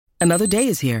Another day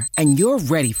is here, and you're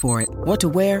ready for it. What to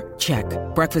wear? Check.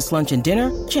 Breakfast, lunch, and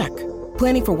dinner? Check.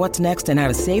 Planning for what's next and how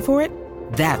to save for it?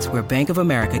 That's where Bank of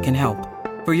America can help.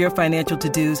 For your financial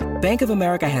to-dos, Bank of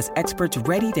America has experts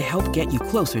ready to help get you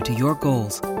closer to your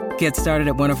goals. Get started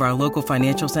at one of our local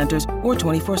financial centers or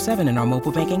 24/7 in our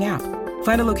mobile banking app.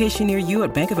 Find a location near you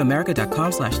at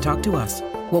bankofamerica.com/talktous.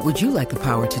 What would you like the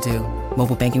power to do?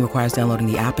 Mobile banking requires downloading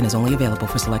the app and is only available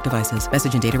for select devices.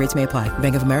 Message and data rates may apply.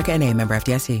 Bank of America N.A., member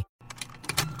FDIC.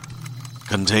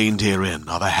 Contained herein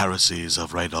are the heresies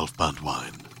of Radolf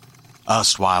Burntwine,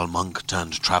 erstwhile monk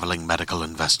turned traveling medical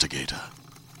investigator.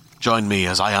 Join me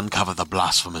as I uncover the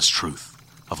blasphemous truth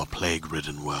of a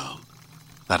plague-ridden world,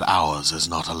 that ours is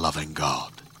not a loving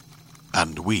God,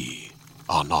 and we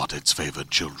are not its favored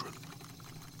children.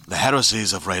 The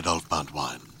heresies of Radolf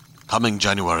Burntwine, coming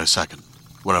January 2nd,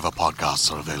 wherever podcasts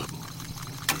are available.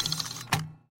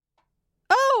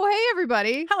 Oh, hey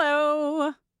everybody.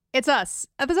 Hello. It's us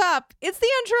at the top. It's the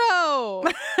intro.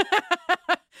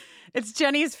 It's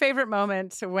Jenny's favorite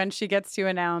moment when she gets to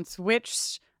announce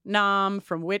which nom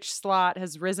from which slot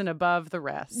has risen above the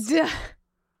rest.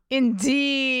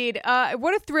 Indeed.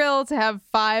 What a thrill to have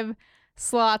 5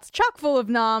 slots chock full of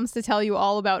noms to tell you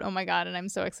all about. Oh my God, and I'm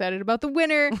so excited about the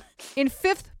winner. In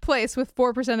 5th place with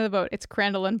 4% of the vote, it's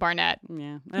Crandall and Barnett.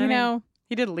 Yeah. You know,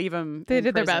 he did leave him they in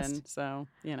did prison, their best. So,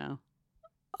 you know.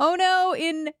 Oh no,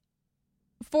 in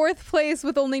 4th place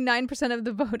with only 9% of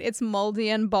the vote, it's Moldy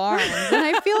and Barnes. And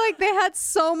I feel like they had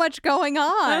so much going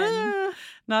on.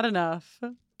 Not enough.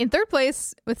 In 3rd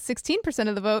place with 16%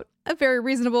 of the vote, a very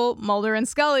reasonable Mulder and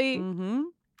Scully. Mm-hmm.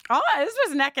 Oh, this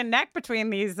was neck and neck between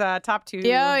these top 2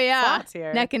 slots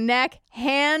here. Neck and neck,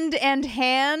 hand and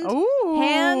hand. Ooh.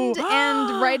 Hand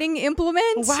and writing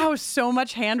implement. Wow, so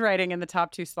much handwriting in the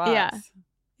top 2 slots.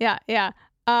 Yeah.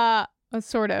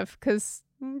 Sort of, because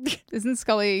isn't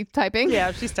Scully typing?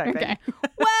 Yeah, she's typing. Okay.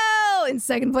 Well, in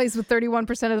 2nd place with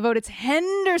 31% of the vote, it's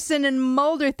Henderson and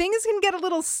Mulder. Things can get a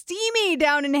little steamy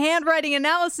down in handwriting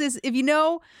analysis if you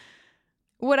know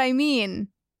what I mean.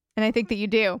 And I think that you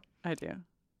do. I do. And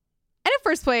in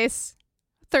 1st place,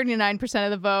 39%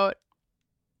 of the vote.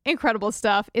 Incredible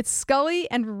stuff. It's Scully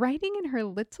and writing in her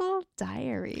little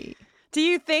diary. Do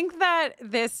you think that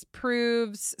this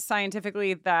proves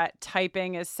scientifically that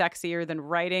typing is sexier than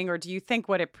writing? Or do you think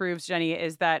what it proves, Jenny,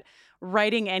 is that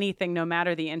writing anything, no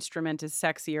matter the instrument, is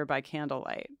sexier by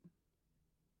candlelight?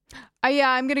 Yeah,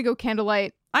 I'm going to go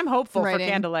candlelight. I'm hopeful writing.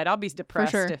 for candlelight. I'll be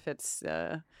depressed if it's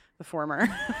the former.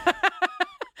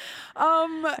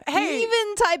 Hey,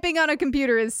 even typing on a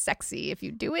computer is sexy if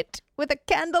you do it with a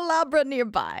candelabra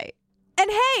nearby. And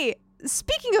hey,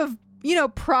 speaking of,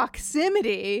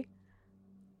 proximity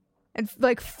and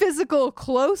like physical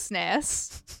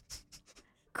closeness,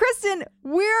 Kristen,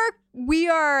 we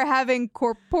are having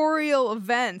corporeal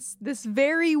events this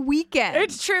very weekend.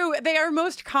 It's true. They are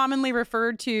most commonly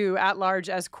referred to at large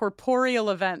as corporeal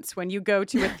events when you go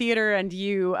to a theater and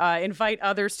you invite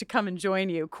others to come and join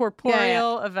you.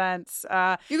 Corporeal events.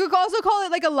 You could also call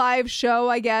it like a live show,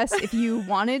 I guess, if you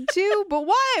wanted to. But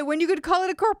why? When you could call it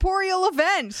a corporeal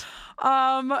event.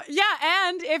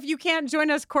 And if you can't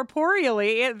join us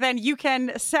corporeally, then you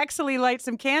can sexily light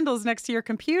some candles next to your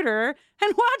computer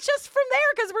and watch us from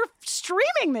there because we're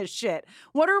streaming this shit.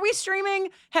 What are we streaming?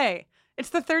 Hey, it's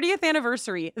the 30th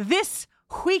anniversary. This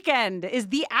weekend is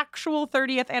the actual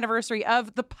 30th anniversary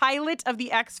of the pilot of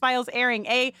The X-Files airing,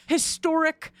 a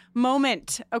historic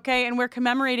moment, okay? And we're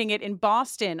commemorating it in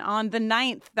Boston on the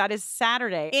 9th, that is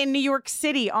Saturday. In New York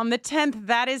City on the 10th,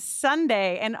 that is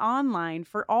Sunday. And online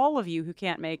for all of you who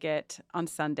can't make it on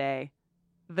Sunday,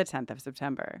 the 10th of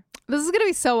September. This is going to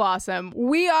be so awesome.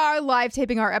 We are live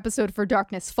taping our episode for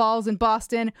Darkness Falls in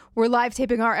Boston. We're live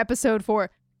taping our episode for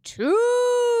Tombs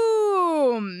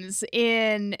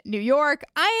in New York.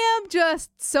 I am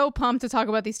just so pumped to talk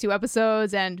about these 2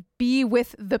 episodes and be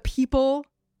with the people,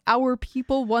 our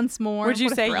people once more. Would you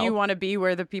say you want to be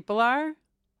where the people are?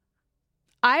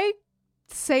 I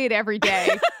say it every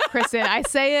day, Kristen. I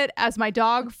say it as my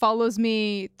dog follows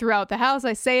me throughout the house.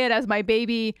 I say it as my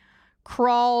baby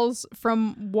crawls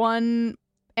from one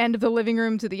end of the living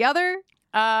room to the other.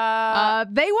 They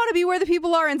want to be where the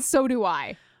people are, and so do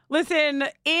I. Listen,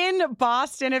 in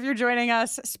Boston, if you're joining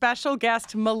us, special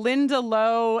guest Melinda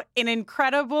Lowe, an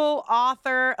incredible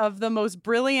author of the most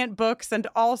brilliant books and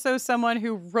also someone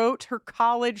who wrote her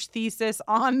college thesis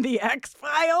on the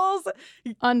X-Files.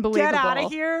 Unbelievable. Get out of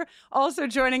here. Also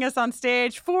joining us on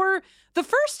stage for the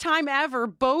first time ever,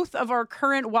 both of our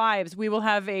current wives. We will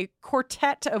have a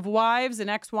quartet of wives and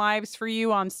ex-wives for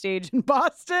you on stage in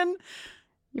Boston.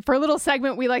 For a little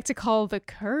segment we like to call the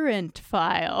Current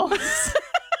Files.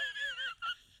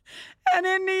 And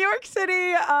in New York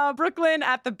City, Brooklyn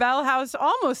at the Bell House,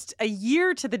 almost a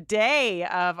year to the day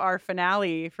of our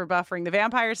finale for Buffering the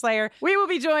Vampire Slayer, we will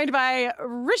be joined by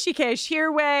Rishikesh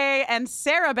Hirway and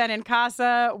Sarah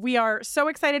Benincasa. We are so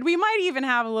excited. We might even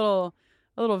have a little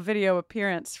video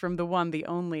appearance from the one, the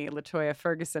only LaToya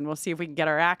Ferguson. We'll see if we can get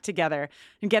our act together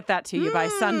and get that to you by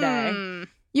Sunday.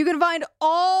 You can find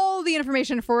all the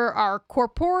information for our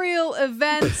corporeal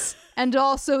events and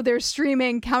also their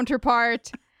streaming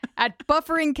counterpart at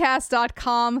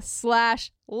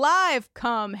bufferingcast.com/live.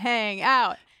 Come hang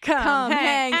out. Come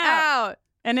hang out.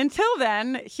 And until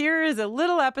then, here is a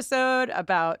little episode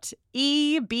about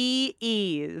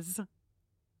E.B.Es.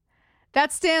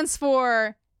 That stands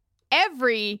for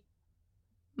every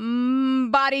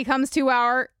body comes to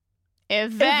our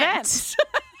event.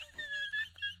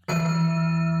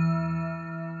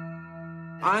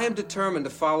 I am determined to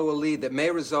follow a lead that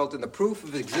may result in the proof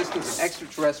of the existence of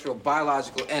extraterrestrial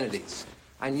biological entities.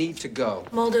 I need to go.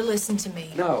 Mulder, listen to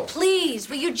me. No. Please,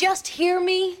 will you just hear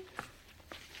me?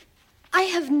 I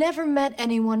have never met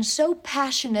anyone so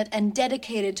passionate and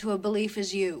dedicated to a belief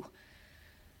as you.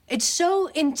 It's so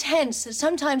intense that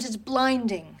sometimes it's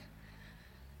blinding.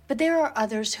 But there are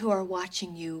others who are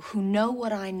watching you, who know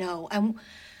what I know, and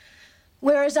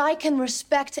whereas I can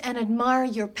respect and admire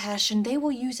your passion, they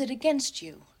will use it against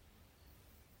you.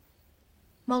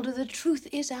 Mulder, the truth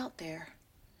is out there.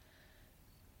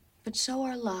 But so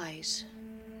are lies.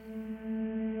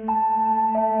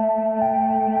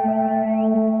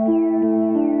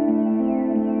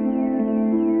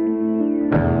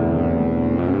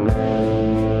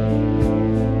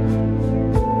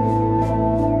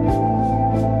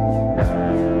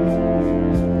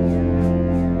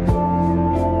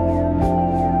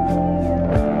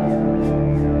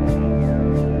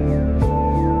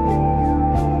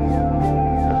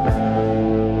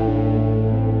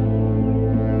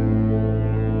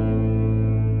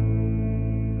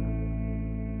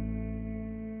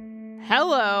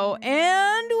 Hello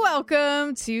and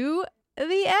welcome to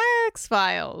the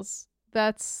X-Files.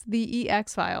 That's the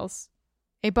EX-Files,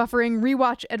 a buffering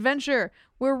rewatch adventure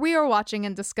where we are watching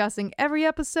and discussing every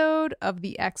episode of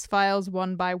the X-Files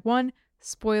one by one,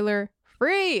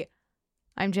 spoiler-free.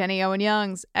 I'm Jenny Owen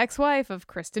Young's ex-wife of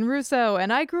Kristen Russo,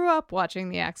 and I grew up watching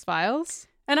the X-Files.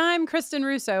 And I'm Kristen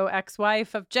Russo,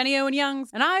 ex-wife of Jenny Owen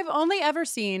Young's, and I've only ever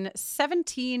seen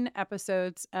 17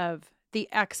 episodes of the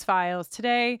X-Files.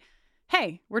 Today,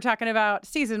 hey, we're talking about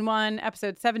season 1,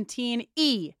 episode 17,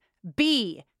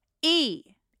 E.B.E.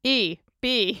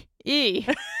 E.B.E.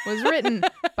 was written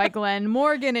by Glenn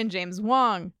Morgan and James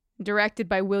Wong, directed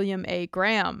by William A.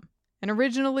 Graham, and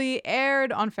originally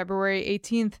aired on February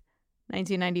 18th,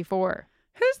 1994.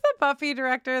 Who's the Buffy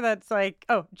director that's like,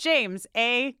 James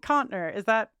A. Contner? Is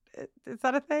that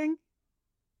a thing?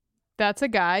 That's a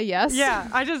guy, yes. Yeah,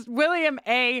 William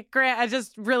A. Grant, I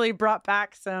just really brought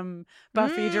back some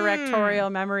Buffy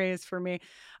directorial memories for me.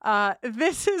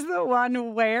 This is the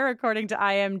one where, according to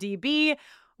IMDb,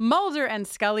 Mulder and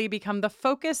Scully become the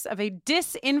focus of a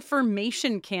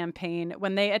disinformation campaign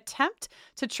when they attempt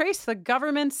to trace the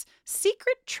government's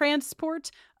secret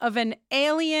transport of an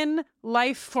alien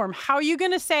life form. How are you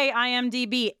going to say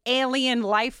IMDb alien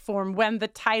life form when the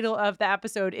title of the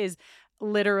episode is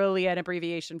literally an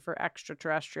abbreviation for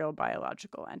extraterrestrial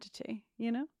biological entity,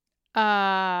 you know?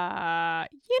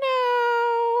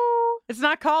 It's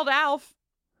not called ALF.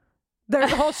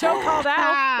 There's a whole show called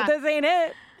ALF, but this ain't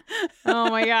it.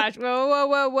 Oh my gosh.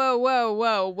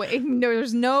 Whoa. Wait,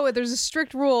 no, there's a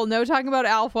strict rule. No talking about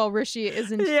Alf while Rishi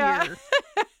isn't here.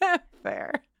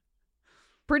 Fair.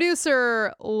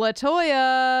 Producer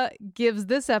LaToya gives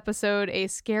this episode a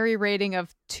scary rating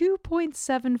of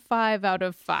 2.75 out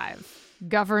of 5.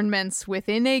 Governments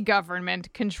within a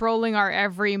government controlling our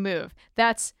every move.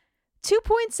 That's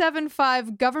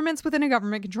 2.75 governments within a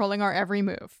government controlling our every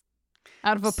move.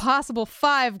 Out of a possible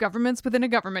 5 governments within a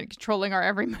government controlling our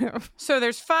every move. So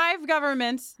there's 5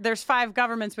 governments. There's 5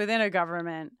 governments within a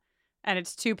government. And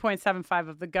it's 2.75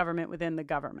 of the government within the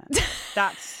government.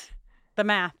 That's the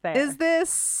math there.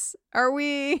 Are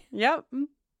we? Yep.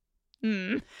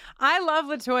 I love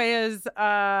LaToya's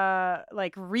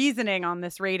reasoning on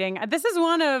this rating. This is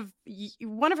one of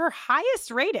her highest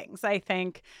ratings, I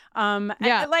think.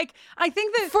 Yeah. I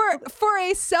think that for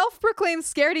a self-proclaimed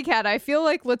scaredy cat, I feel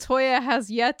like LaToya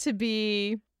has yet to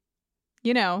be,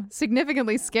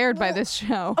 significantly scared by this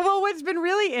show. Well, what's been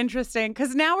really interesting,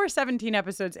 because now we're 17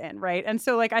 episodes in, right? And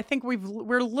so, I think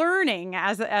we're learning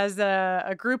as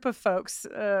a group of folks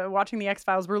watching the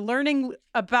X-Files, we're learning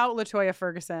about LaToya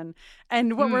Ferguson.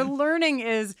 And what we're learning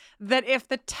is that if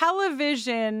the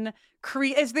television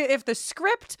if the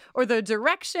script or the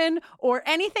direction or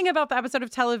anything about the episode of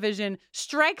television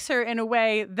strikes her in a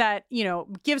way that, you know,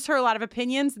 gives her a lot of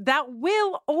opinions, that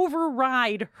will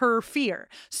override her fear.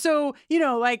 So, you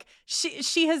know, like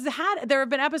she has had, there have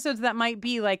been episodes that might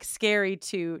be like scary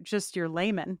to just your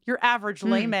layman, your average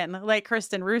layman, like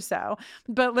Kristen Russo.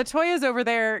 But LaToya's over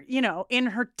there, you know, in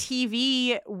her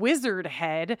TV wizard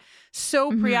head,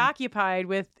 so preoccupied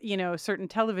with, you know, certain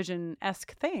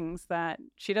television-esque things that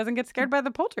she doesn't get scared by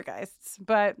the poltergeists.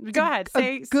 But go ahead,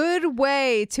 say a good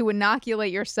way to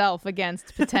inoculate yourself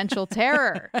against potential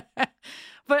terror.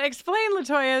 But explain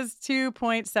LaToya's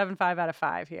 2.75 out of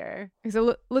 5 here.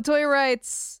 So LaToya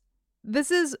writes,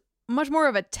 this is much more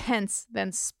of a tense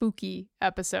than spooky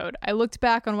episode. I looked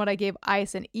back on what I gave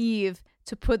Ice and Eve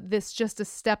to put this just a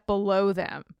step below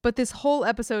them. But this whole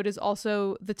episode is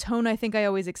also the tone I think I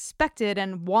always expected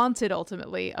and wanted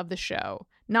ultimately of the show.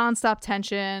 Nonstop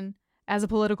tension, as a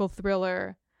political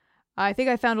thriller. I think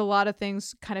I found a lot of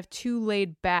things kind of too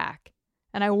laid back.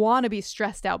 And I want to be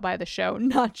stressed out by the show,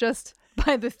 not just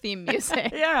by the theme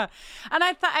music. Yeah. And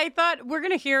I thought we're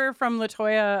going to hear from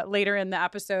LaToya later in the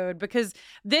episode because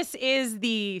this is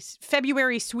the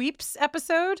February sweeps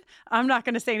episode. I'm not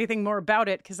going to say anything more about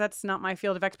it because that's not my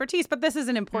field of expertise, but this is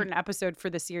an important episode for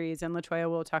the series, and LaToya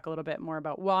will talk a little bit more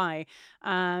about why.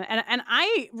 And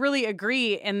I really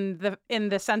agree in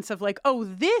the sense of like, oh,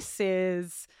 this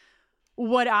is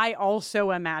what I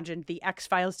also imagined the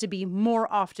X-Files to be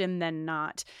more often than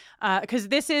not. Because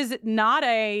this is not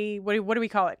a, what do we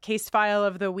call it? Case file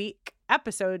of the week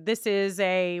episode. This is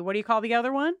a, what do you call the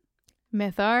other one?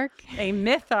 Myth arc. A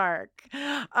myth arc.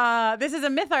 This is a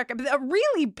myth arc, a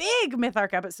really big myth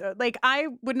arc episode. Like, I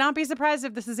would not be surprised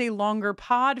if this is a longer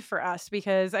pod for us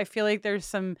because I feel like there's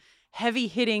some heavy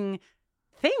hitting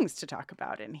things to talk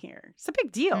about in here. It's a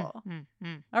big deal.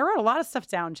 I wrote a lot of stuff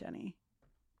down, Jenny.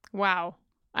 Wow.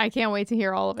 I can't wait to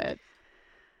hear all of it.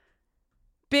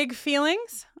 Big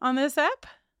feelings on this ep?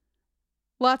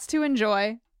 Lots to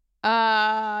enjoy.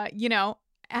 You know,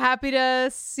 happy to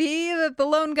see that the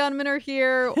lone gunmen are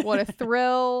here. What a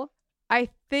thrill. I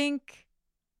think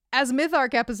as myth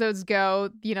arc episodes go,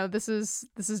 you know, this is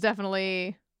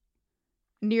definitely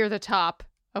near the top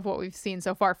of what we've seen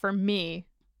so far for me.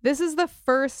 This is the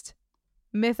first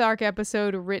myth arc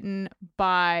episode written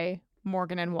by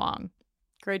Morgan and Wong.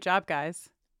 Great job, guys.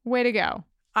 Way to go.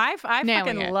 I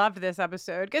fucking loved this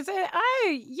episode because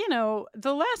you know,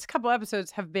 the last couple episodes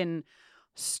have been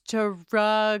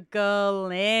struggling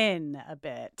a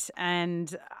bit.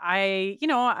 And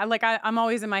I'm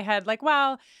always in my head like,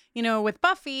 well, you know, with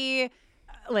Buffy,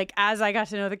 like as I got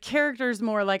to know the characters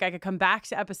more, like I could come back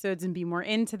to episodes and be more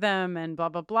into them and blah,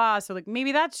 blah, blah. So like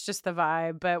maybe that's just the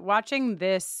vibe. But watching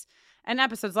this and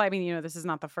episodes, I mean, you know, this is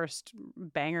not the first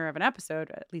banger of an episode,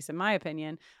 at least in my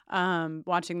opinion.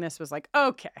 Watching this was like,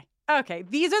 okay.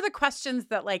 These are the questions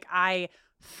that like I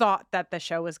thought that the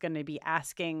show was going to be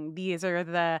asking. These are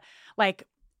the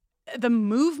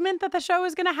movement that the show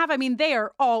is going to have. I mean, they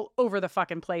are all over the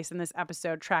fucking place in this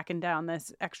episode, tracking down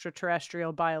this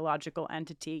extraterrestrial biological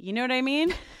entity. You know what I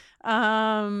mean?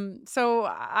 So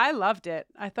I loved it.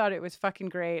 I thought it was fucking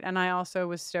great. And I also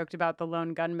was stoked about the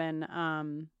lone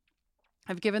gunmen.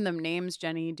 I've given them names,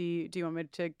 Jenny. Do you want me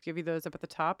to give you those up at the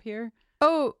top here?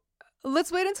 Oh,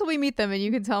 let's wait until we meet them and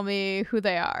you can tell me who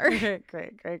they are.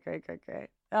 Great.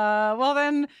 Well,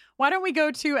 then, why don't we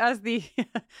go to, as the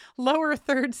lower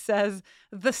third says,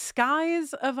 the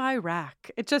skies of Iraq.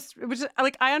 It was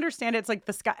like, I understand it's like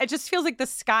the sky. It just feels like the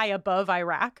sky above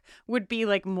Iraq would be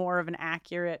like more of an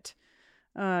accurate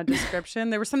description.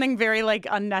 There was something very like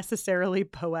unnecessarily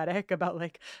poetic about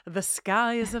like the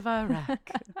skies of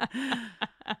Iraq.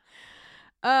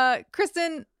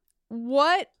 Kristen,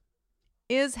 what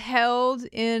is held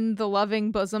in the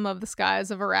loving bosom of the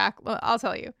skies of Iraq? Well, I'll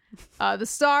tell you. The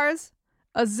stars,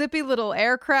 a zippy little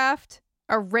aircraft,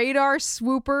 a radar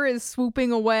swooper is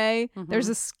swooping away. There's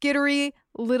a skittery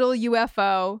little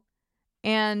UFO,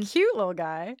 and cute little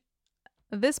guy.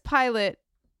 This pilot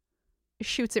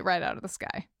shoots it right out of the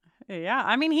sky. Yeah,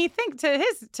 I mean, to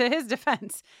his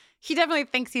defense, he definitely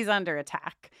thinks he's under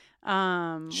attack.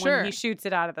 When he shoots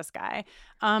it out of the sky.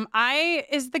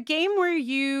 Is the game where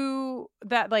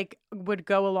that like would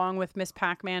go along with Miss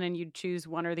Pac-Man and you'd choose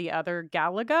one or the other,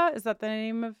 Galaga? Is that the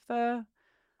name of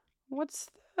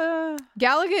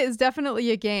Galaga is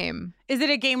definitely a game. Is it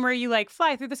a game where you like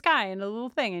fly through the sky in a little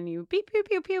thing and you beep, pew,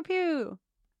 pew, pew, pew?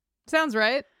 Sounds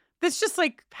right. This just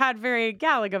like had very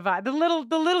Galaga vibe. The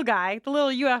little guy, the little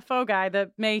UFO guy,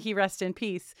 that may he rest in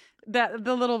peace. The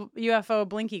little UFO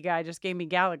blinky guy just gave me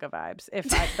Galaga vibes.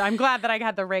 I'm glad that I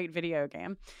had the right video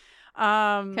game.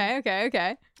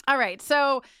 Okay. All right.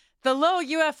 So the little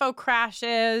UFO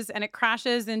crashes, and it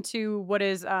crashes into what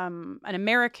is an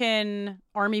American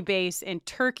army base in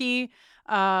Turkey.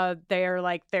 They're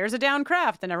like, there's a downed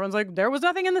craft, and everyone's like, there was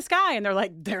nothing in the sky, and they're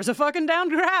like, there's a fucking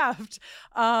downed craft.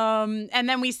 And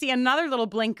then we see another little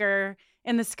blinker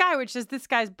in the sky, which is this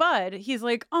guy's bud. He's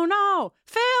like, oh no,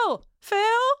 Phil,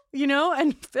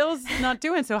 and Phil's not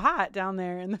doing so hot down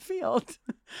there in the field.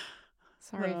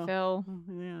 Sorry, Phil.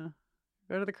 Yeah.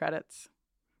 Go to the credits.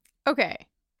 Okay.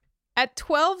 At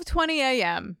 12:20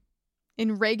 a.m.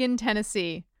 in Reagan,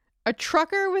 Tennessee, a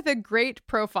trucker with a great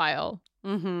profile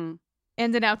and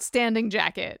an outstanding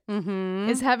jacket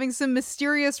is having some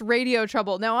mysterious radio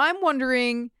trouble. Now, I'm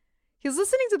wondering, he's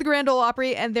listening to the Grand Ole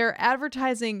Opry and they're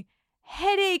advertising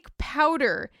headache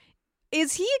powder.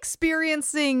 Is he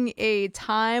experiencing a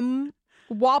time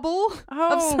wobble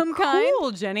of some kind?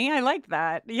 Cool, Jenny. I like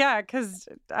that. Yeah, because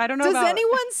I don't know. Does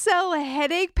anyone sell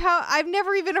headache powder? I've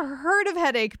never even heard of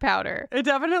headache powder. It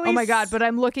definitely. Oh my God! But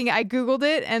I'm looking. I googled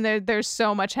it, and there's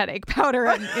so much headache powder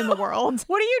in the world.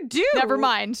 What do you do? Never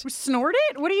mind. Snort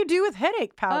it? What do you do with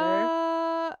headache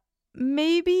powder?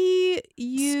 Maybe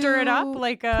you stir it up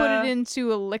like a. Put it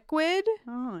into a liquid.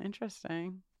 Oh,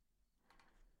 interesting.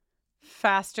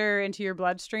 Faster into your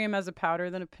bloodstream as a powder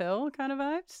than a pill, kind of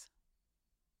vibes.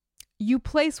 You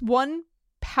place one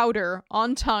powder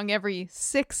on tongue every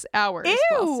 6 hours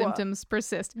while symptoms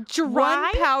persist. Dry?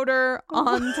 One powder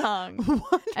on tongue.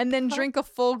 And then drink a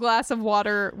full glass of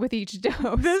water with each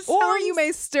dose. Or you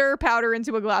may stir powder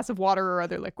into a glass of water or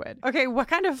other liquid. Okay, what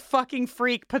kind of fucking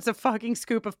freak puts a fucking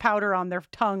scoop of powder on their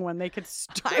tongue when they could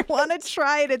stir I want to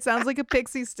try it. It sounds like a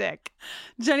pixie stick.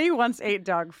 Jenny once ate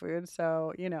dog food,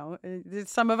 so,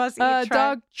 some of us eat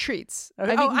dog treats.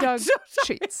 Okay. I've eaten dog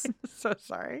treats. So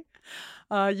sorry.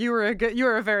 You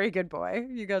were a very good boy.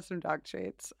 You got some dog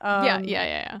treats.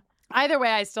 Yeah. Either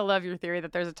way, I still love your theory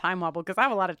that there's a time wobble because I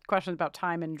have a lot of questions about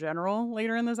time in general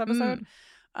later in this episode.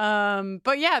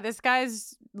 But yeah, this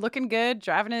guy's looking good,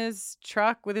 driving his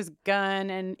truck with his gun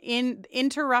and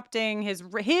interrupting his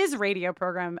radio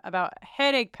program about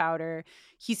headache powder.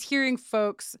 He's hearing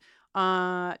folks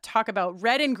talk about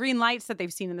red and green lights that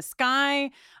they've seen in the sky.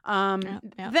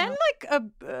 Then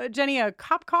Jenny, a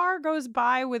cop car goes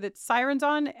by with its sirens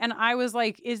on, and I was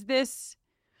like,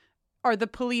 are the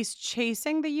police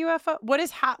chasing the UFO? What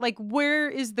is where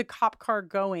is the cop car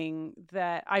going?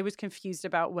 That I was confused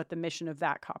about what the mission of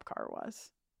that cop car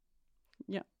was.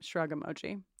 Yeah, shrug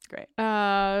emoji. Great.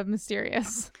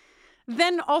 Mysterious.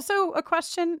 Then also a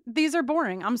question. These are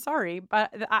boring. I'm sorry,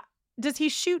 but does he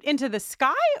shoot into the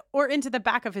sky or into the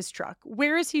back of his truck?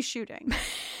 Where is he shooting?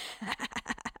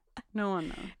 No one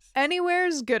knows.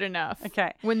 Anywhere's good enough.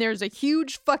 Okay. When there's a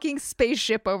huge fucking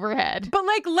spaceship overhead. But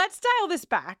let's dial this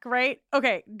back, right?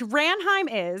 Okay.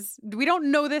 Ranheim we don't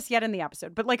know this yet in the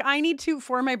episode, but I need to,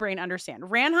 for my brain, understand.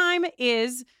 Ranheim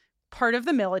is part of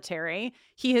the military.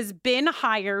 He has been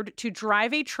hired to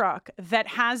drive a truck that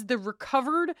has the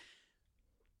recovered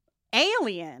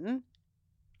alien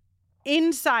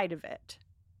inside of it.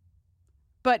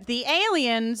 But the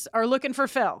aliens are looking for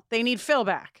Phil. They need Phil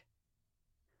back.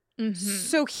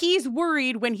 So he's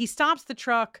worried when he stops the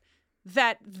truck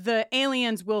that the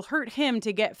aliens will hurt him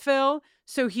to get Phil.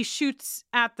 So he shoots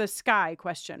at the sky, ?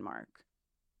 Okay.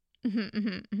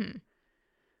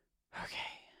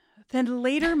 Then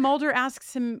later Mulder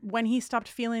asks him when he stopped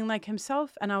feeling like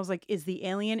himself. And I was like, is the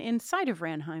alien inside of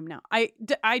Ranheim now?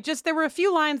 There were a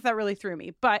few lines that really threw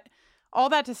me. But all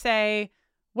that to say,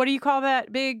 what do you call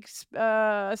that big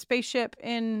spaceship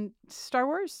in Star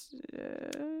Wars?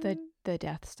 The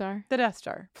Death Star. The Death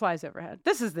Star flies overhead.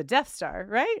 This is the Death Star,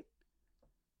 right?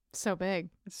 So big.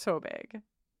 It's so big.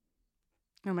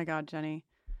 Oh my God, Jenny.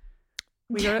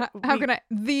 How can I?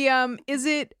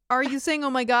 Are you saying,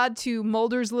 oh my God, to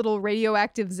Mulder's little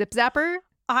radioactive zip zapper?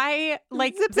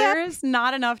 There's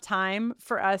not enough time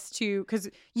for us to, because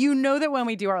that when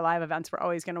we do our live events, we're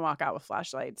always going to walk out with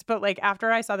flashlights. But after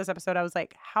I saw this episode, I was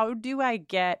like, how do I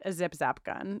get a zip zap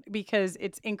gun? Because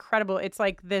it's incredible. It's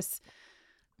like this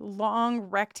long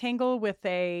rectangle with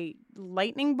a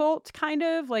lightning bolt kind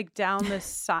of down the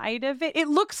side of it. It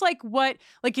looks like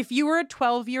if you were a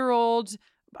 12-year-old,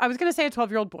 I was going to say a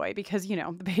 12-year-old boy because, the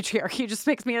patriarchy just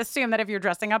makes me assume that if you're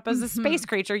dressing up as a space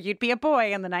creature, you'd be a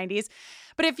boy in the 90s.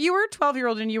 But if you were a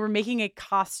 12-year-old and you were making a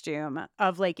costume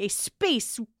of a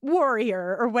space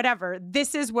warrior or whatever,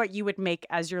 this is what you would make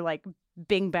as your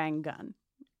bing bang gun.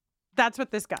 That's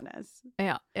what this gun is.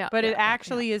 Yeah. But it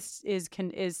actually is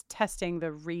testing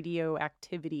the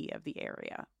radioactivity of the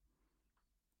area.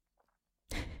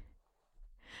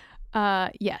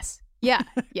 Yes. Yeah.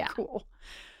 Cool.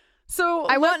 So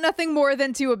I want nothing more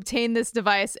than to obtain this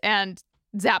device and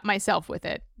zap myself with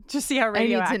it. Just see how I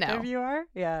need to radioactive know. you are?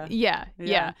 Yeah.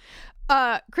 Yeah.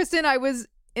 Kristen, I was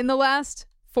in the last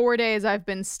 4 days I've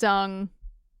been stung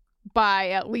by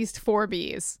at least 4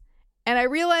 bees. And I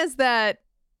realized that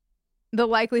the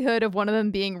likelihood of one of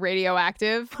them being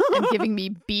radioactive and giving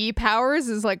me bee powers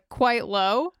is like quite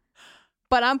low.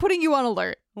 But I'm putting you on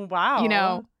alert. Wow. You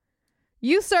know,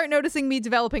 you start noticing me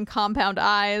developing compound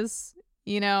eyes,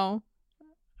 you know.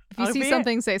 If you see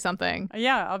something, say something.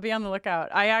 Yeah, I'll be on the lookout.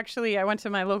 I went to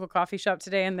my local coffee shop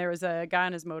today, and there was a guy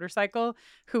on his motorcycle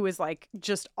who was like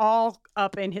just all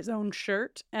up in his own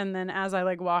shirt. And then as I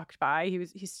like walked by,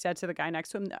 he said to the guy next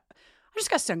to him, "I just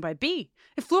got stung by a bee.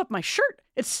 It flew up my shirt.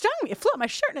 It stung me. It flew up my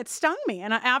shirt and it stung me."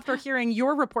 And after hearing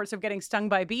your reports of getting stung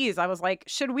by bees, I was like,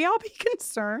 should we all be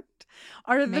concerned?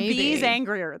 Are the bees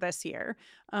angrier this year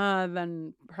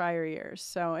than prior years?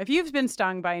 So if you've been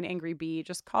stung by an angry bee,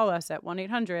 just call us at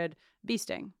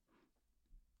 1-800-BEE-STING.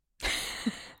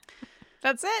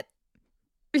 That's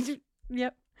it.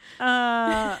 Yep.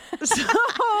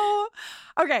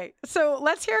 Okay, so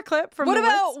let's hear a clip from What the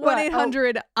about list.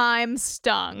 1-800 I'm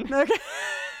stung? Okay.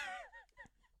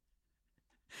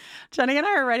 Jenny and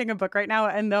I are writing a book right now,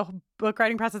 and the book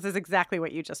writing process is exactly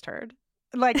what you just heard.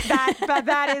 Like that,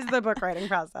 that is the book writing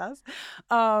process.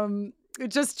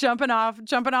 Just jumping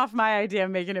off my idea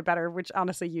of making it better, which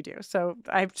honestly you do. So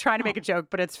I'm trying to make a joke,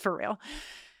 but it's for real.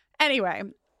 Anyway,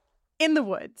 in the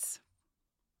woods,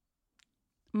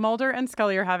 Mulder and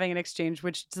Scully are having an exchange,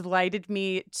 which delighted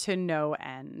me to no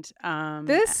end.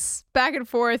 This back and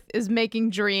forth is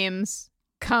making dreams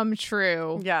come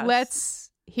true. Yes. Let's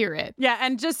hear it. Yeah,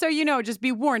 and just so you know, just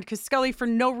be warned, because Scully, for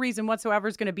no reason whatsoever,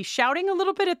 is going to be shouting a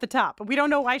little bit at the top. We don't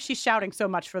know why she's shouting so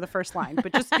much for the first line,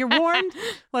 but just you're warned.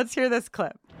 Let's hear this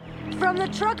clip. From the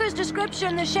trucker's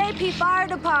description, the shape he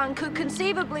fired upon could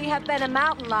conceivably have been a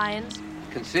mountain lion's.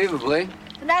 Conceivably.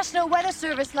 The National Weather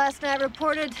Service last night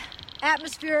reported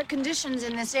atmospheric conditions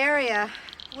in this area,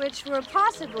 which were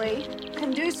possibly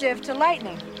conducive to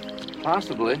lightning.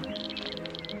 Possibly.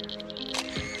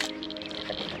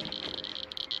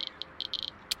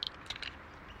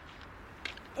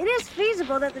 It is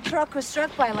feasible that the truck was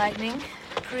struck by lightning,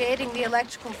 creating the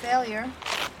electrical failure.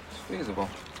 It's feasible.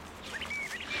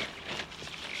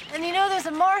 And you know there's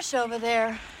a marsh over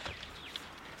there.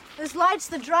 Those lights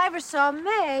the driver saw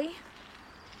may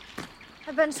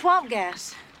have been swamp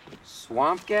gas.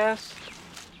 Swamp gas?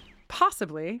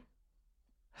 Possibly.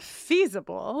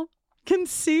 Feasible.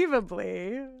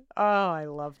 Conceivably. Oh, I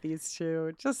love these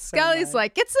two. Just so Scully's much.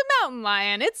 like, it's a mountain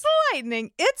lion, it's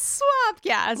lightning, it's swamp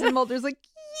gas. And Mulder's like,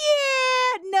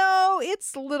 yeah, no,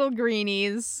 it's little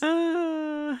greenies.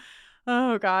 Oh,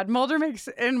 God. Mulder makes,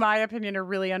 in my opinion, a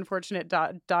really unfortunate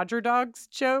Dodger Dogs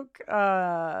joke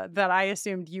that I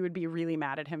assumed you would be really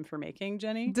mad at him for making,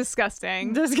 Jenny.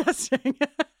 Disgusting. Disgusting.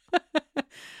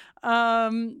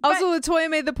 Also, Latoya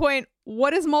made the point,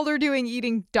 what is Mulder doing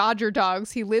eating Dodger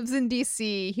dogs? He lives in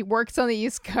D.C. He works on the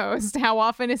East Coast. How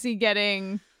often is he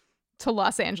getting to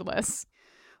Los Angeles?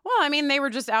 Well, I mean, they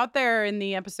were just out there in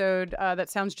the episode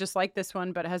that sounds just like this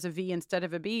one, but has a V instead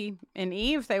of a B. In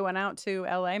Eve, they went out to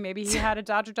L.A. Maybe he had a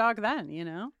Dodger dog then, you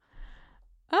know?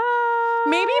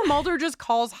 Maybe Mulder just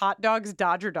calls hot dogs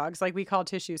Dodger dogs like we call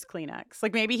tissues Kleenex.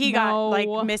 Like maybe he got like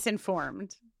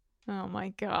misinformed. Oh, my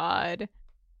God.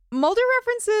 Mulder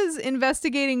references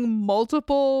investigating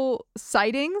multiple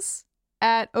sightings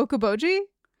at Okoboji.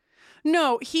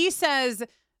 No, he says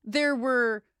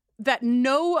that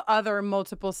no other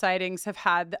multiple sightings have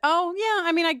had. Oh, yeah.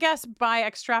 I mean, I guess by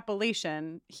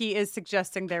extrapolation, he is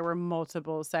suggesting there were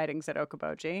multiple sightings at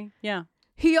Okoboji. Yeah.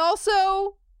 He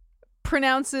also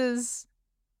pronounces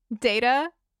Data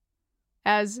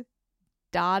as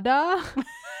Dada.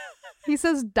 He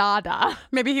says Dada.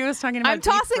 Maybe he was talking about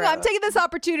I'm taking this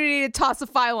opportunity to toss a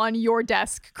file on your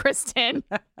desk, Kristen.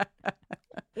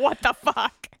 What the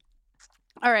fuck?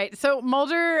 All right. So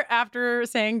Mulder, after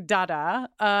saying Dada,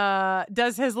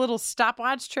 does his little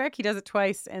stopwatch trick. He does it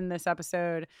twice in this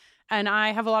episode. And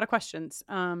I have a lot of questions.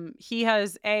 He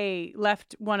has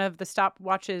left one of the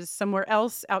stopwatches somewhere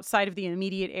else outside of the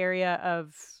immediate area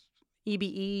of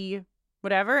E.B.E,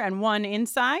 whatever, and one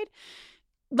inside.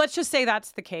 Let's just say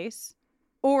that's the case.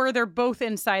 Or they're both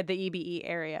inside the E.B.E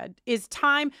area.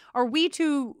 Are we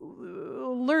to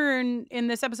learn in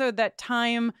this episode that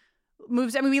time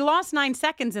moves? I mean, we lost 9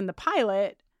 seconds in the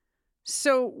pilot.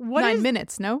 So what 9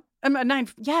 minutes, no? 9.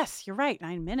 Yes, you're right.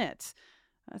 9 minutes.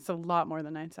 That's a lot more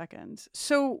than 9 seconds.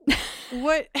 So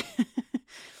what,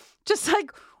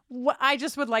 I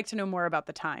just would like to know more about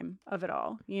the time of it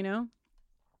all, you know?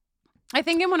 I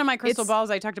think in one of my crystal balls,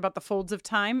 I talked about the folds of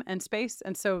time and space.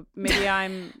 And so maybe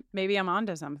I'm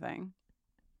onto something.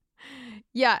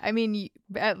 Yeah, I mean,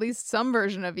 at least some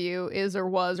version of you is or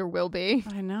was or will be.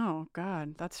 I know.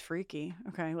 God, that's freaky.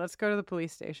 Okay, let's go to the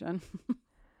police station.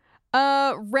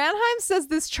 Ranheim says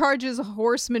this charge is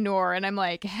horse manure, and I'm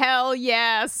like, hell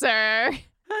yeah, sir.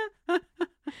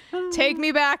 Take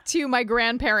me back to my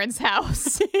grandparents'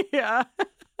 house. Yeah.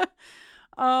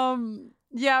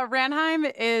 Yeah, Ranheim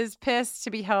is pissed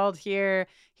to be held here.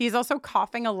 He's also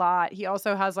coughing a lot. He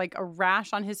also has like a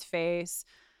rash on his face.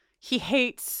 He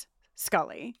hates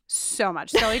Scully so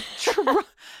much.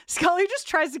 Scully just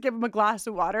tries to give him a glass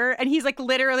of water, and he's like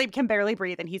literally can barely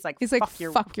breathe, and he's like,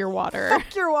 fuck your water.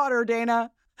 Fuck your water,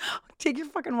 Dana. Take your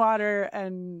fucking water.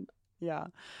 And yeah.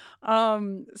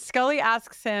 Scully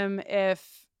asks him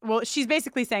she's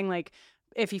basically saying like,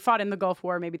 if he fought in the Gulf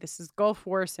War, maybe this is Gulf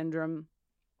War syndrome.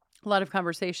 A lot of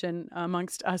conversation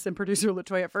amongst us and producer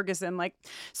LaToya Ferguson. Like,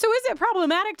 so is it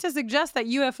problematic to suggest that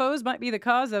UFOs might be the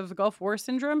cause of Gulf War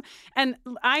syndrome? And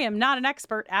I am not an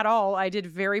expert at all. I did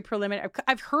very preliminary.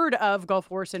 I've heard of Gulf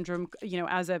War syndrome,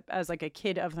 as like a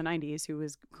kid of the 90s who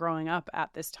was growing up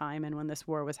at this time and when this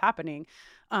war was happening.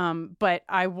 But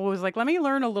I was like, let me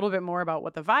learn a little bit more about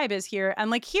what the vibe is here. And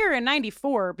like here in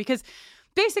 94, because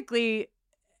basically,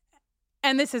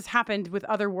 and this has happened with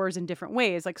other wars in different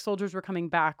ways. Like soldiers were coming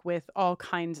back with all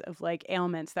kinds of like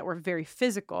ailments that were very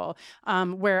physical,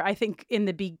 where I think in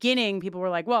the beginning people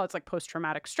were like, well, it's like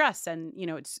post-traumatic stress. And,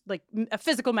 it's like a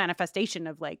physical manifestation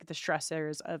of like the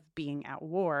stressors of being at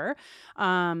war.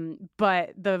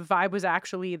 But the vibe was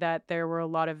actually that there were a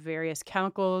lot of various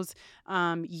chemicals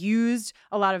used,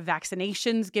 a lot of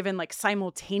vaccinations given like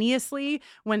simultaneously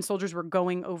when soldiers were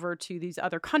going over to these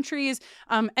other countries.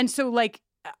 And so like,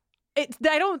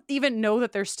 I don't even know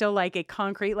that there's still like a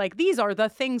concrete, like these are the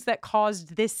things that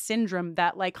caused this syndrome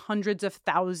that like hundreds of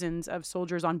thousands of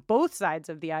soldiers on both sides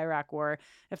of the Iraq war.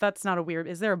 If that's not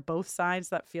is there a both sides?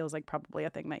 That feels like probably a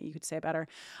thing that you could say better.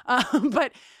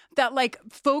 But that like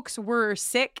folks were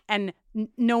sick and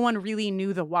no one really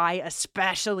knew the why,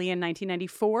 especially in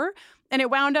 1994. And it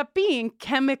wound up being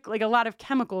like a lot of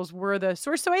chemicals were the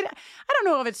source. So I don't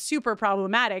know if it's super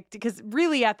problematic because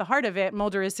really at the heart of it,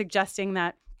 Mulder is suggesting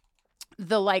that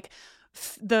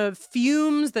the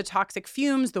fumes, the toxic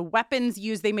fumes, the weapons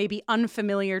used, they may be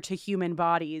unfamiliar to human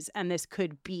bodies, and this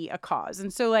could be a cause.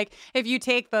 And so, like, if you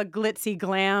take the glitzy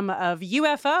glam of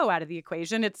UFO out of the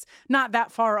equation, it's not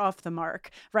that far off the mark,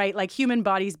 right? Like human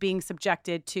bodies being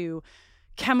subjected to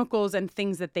chemicals and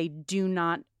things that they do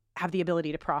not have the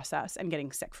ability to process and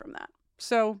getting sick from that.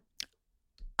 So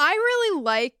I really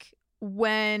like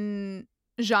when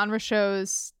genre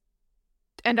shows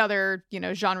and other,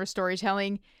 genre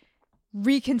storytelling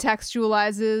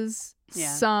recontextualizes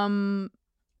some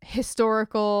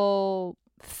historical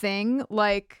thing.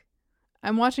 Like,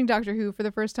 I'm watching Doctor Who for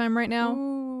the first time right now.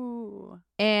 Ooh.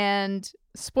 And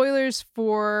spoilers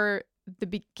for the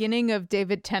beginning of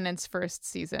David Tennant's first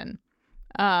season.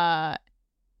 You're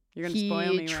gonna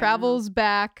spoil me He travels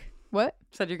back. What?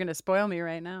 Said you're gonna spoil me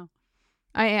right now.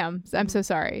 I am. I'm so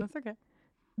sorry. That's okay.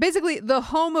 Basically, the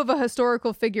home of a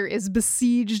historical figure is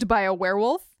besieged by a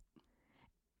werewolf.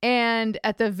 And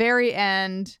at the very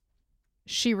end,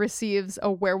 she receives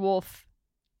a werewolf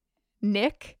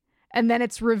nick. And then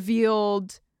it's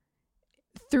revealed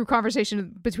through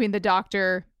conversation between the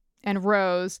doctor and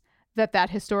Rose that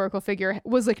historical figure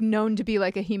was like known to be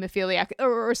like a hemophiliac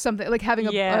or something, like having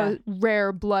a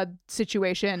rare blood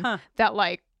situation that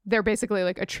like they're basically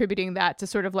like attributing that to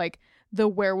sort of like the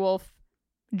werewolf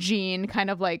gene kind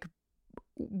of like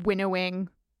winnowing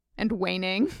and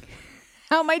waning.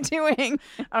 How am I doing?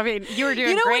 I mean, you were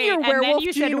doing great. When your werewolf and then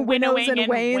you gene said winnowing and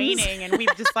wanes. waning, and we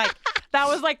just like that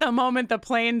was like the moment the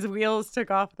plane's wheels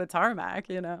took off the tarmac,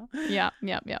 Yeah.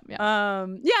 No,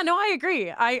 I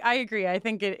agree. I agree. I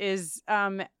think it is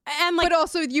and like, but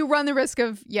also you run the risk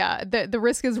of the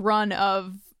risk is run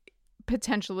of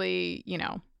potentially,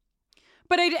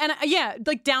 But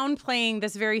like downplaying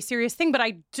this very serious thing. But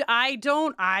I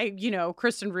don't,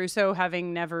 Kristen Russo,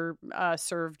 having never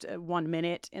served 1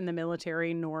 minute in the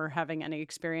military, nor having any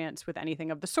experience with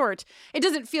anything of the sort, it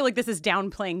doesn't feel like this is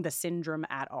downplaying the syndrome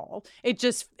at all. It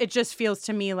just feels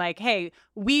to me like, hey,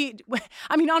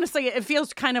 honestly, it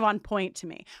feels kind of on point to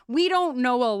me. We don't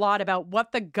know a lot about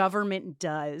what the government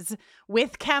does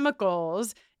with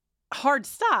chemicals. Hard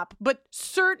stop, but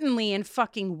certainly in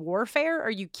fucking warfare. Are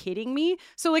you kidding me?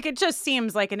 So like it just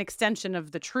seems like an extension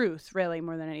of the truth, really,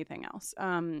 more than anything else.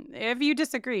 If you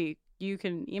disagree, you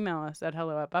can email us at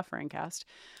hello@bufferingcast.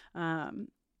 You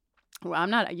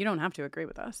don't have to agree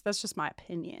with us. That's just my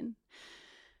opinion.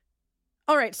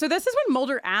 All right, so this is when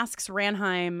Mulder asks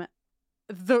Ranheim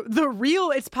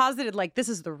it's posited like this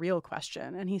is the real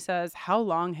question. And he says, how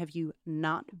long have you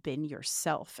not been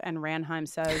yourself? And Ranheim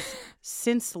says,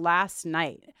 since last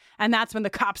night. And that's when the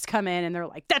cops come in and they're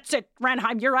like, that's it,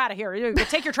 Ranheim, you're out of here. You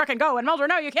take your truck and go. And Mulder,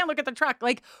 no, you can't look at the truck.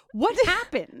 Like, what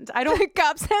happened? The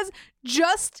cop says,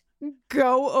 just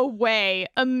go away.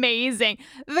 Amazing.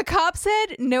 The cop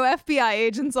said no FBI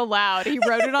agents allowed. He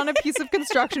wrote it on a piece of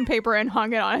construction paper and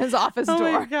hung it on his office door.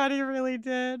 Oh my God, he really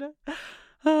did.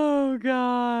 Oh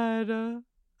God.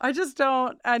 I just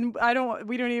don't, and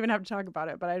we don't even have to talk about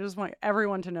it, but I just want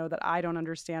everyone to know that I don't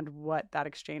understand what that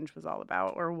exchange was all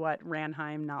about or what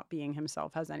Ranheim not being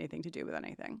himself has anything to do with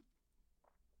anything.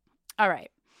 All right.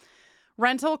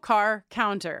 Rental car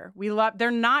counter. They're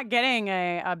not getting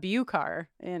a E.B.E car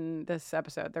in this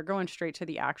episode. They're going straight to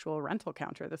the actual rental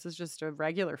counter. This is just a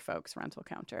regular folks rental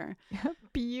counter.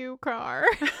 E.B.E car.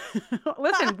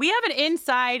 Listen, we have an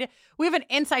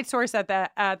inside source at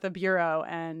the bureau,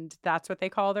 and that's what they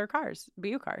call their cars,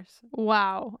 E.B.E cars.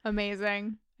 Wow,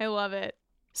 amazing. I love it.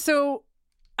 So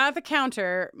at the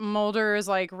counter, Mulder is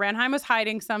like, Ranheim was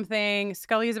hiding something.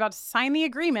 Scully is about to sign the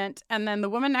agreement. And then the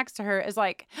woman next to her is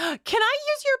like, can I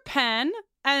use your pen?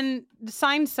 And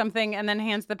signs something and then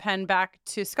hands the pen back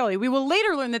to Scully. We will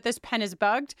later learn that this pen is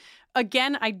bugged.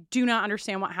 Again, I do not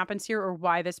understand what happens here or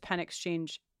why this pen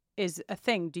exchange is a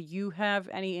thing. Do you have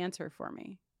any answer for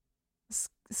me?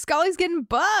 Scully's getting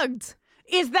bugged.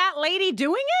 Is that lady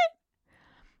doing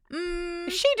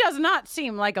it? She does not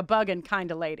seem like a bugging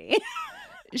kind of lady.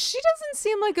 She doesn't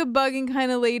seem like a bugging kind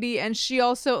of lady, and she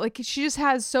also, she just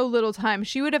has so little time.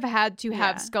 She would have had to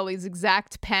have Scully's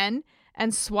exact pen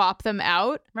and swap them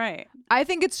out. Right. I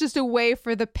think it's just a way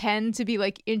for the pen to be,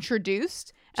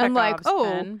 introduced. Chekhov's and,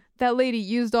 pen. That lady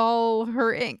used all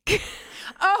her ink.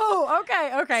 Oh,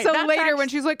 okay. So later when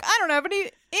she's like, I don't have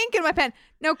any ink in my pen.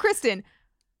 Now, Kristen,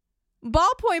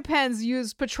 ballpoint pens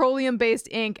use petroleum-based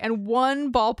ink, and one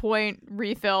ballpoint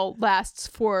refill lasts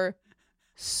for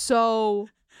so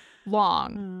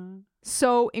long.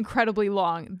 So incredibly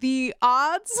long. The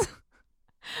odds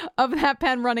of that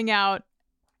pen running out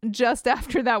just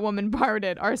after that woman borrowed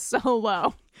it are so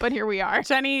low. But here we are.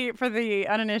 Jenny, for the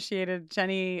uninitiated,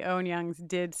 Jenny Owen Youngs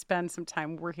did spend some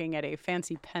time working at a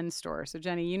fancy pen store. So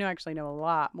Jenny, you actually know a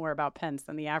lot more about pens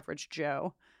than the average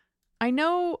Joe. I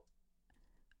know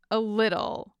a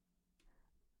little.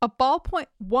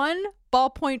 One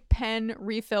ballpoint pen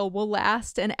refill will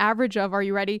last an average of, are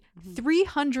you ready?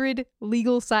 300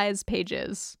 legal size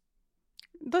pages.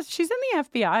 She's in the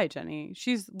FBI, Jenny.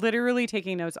 She's literally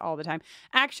taking notes all the time.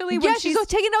 Actually, she's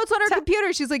taking notes on her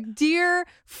computer. She's like, dear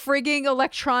frigging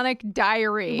electronic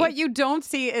diary. What you don't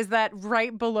see is that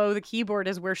right below the keyboard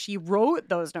is where she wrote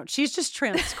those notes. She's just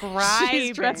transcribing.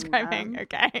 She's transcribing.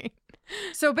 Okay.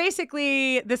 So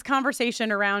basically, this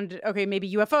conversation around, okay,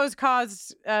 maybe UFOs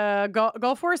cause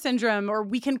Gulf War syndrome, or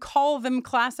we can call them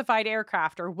classified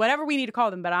aircraft, or whatever we need to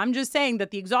call them. But I'm just saying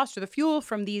that the exhaust or the fuel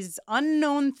from these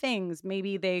unknown things,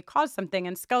 maybe they cause something.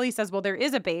 And Scully says, well, there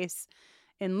is a base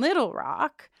in Little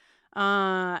Rock.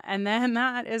 And then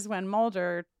that is when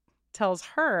Mulder tells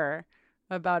her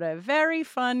about a very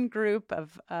fun group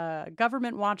of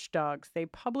government watchdogs. They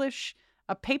publish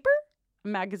a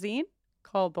magazine,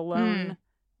 called The Lone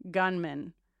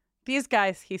Gunman. These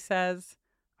guys, he says,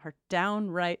 are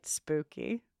downright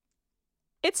spooky.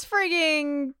 It's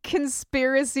frigging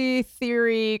conspiracy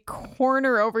theory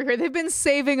corner over here. They've been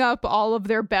saving up all of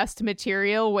their best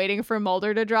material, waiting for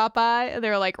Mulder to drop by.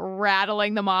 They're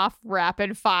rattling them off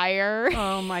rapid fire.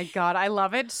 Oh my God. I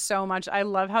love it so much. I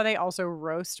love how they also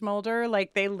roast Mulder.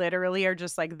 They literally are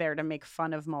just there to make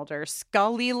fun of Mulder.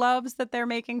 Scully loves that they're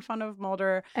making fun of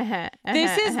Mulder.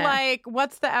 This is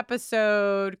what's the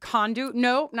episode? Conduit?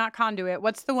 No, not Conduit.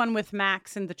 What's the one with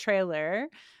Max in the trailer?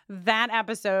 That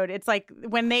episode, it's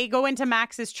when they go into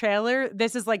Max's trailer,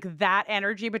 this is that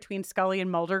energy between Scully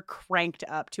and Mulder cranked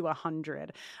up to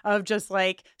 100 of just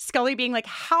Scully being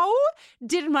how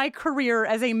did my career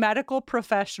as a medical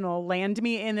professional land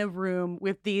me in a room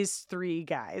with these three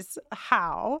guys?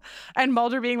 How? And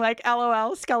Mulder being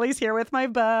LOL, Scully's here with my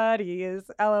buddies.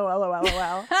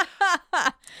 LOL.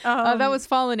 That was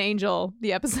Fallen Angel,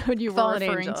 the episode you were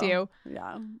referring to.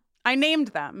 Yeah. I named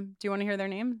them. Do you want to hear their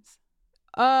names?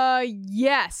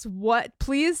 Yes. What?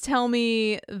 Please tell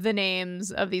me the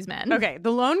names of these men. Okay. The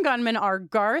Lone Gunmen are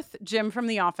Garth, Jim from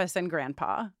The Office, and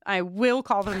Grandpa. I will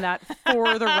call them that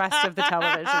for the rest of the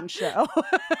television show.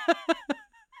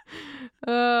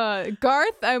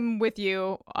 Garth, I'm with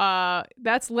you.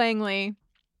 That's Langley.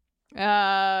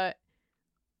 Grandpa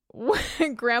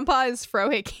is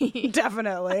Frohickey.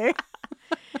 Definitely.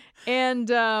 And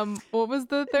what was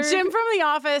the third? Jim from The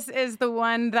Office is the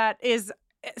one that is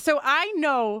so I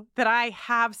know that I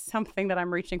have something that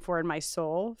I'm reaching for in my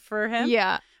soul for him.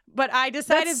 Yeah. But I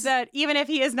decided that even if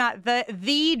he is not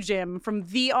the Jim from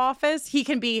The Office, he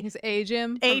can be He's a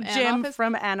Jim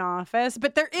from An Office.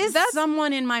 But there is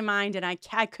someone in my mind, and I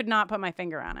could not put my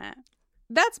finger on it.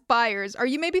 That's Byers. Are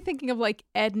you maybe thinking of like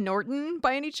Ed Norton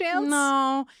by any chance?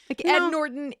 No. Like Ed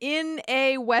Norton in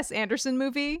a Wes Anderson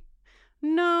movie?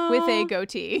 No. With a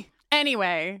goatee.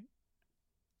 Anyway,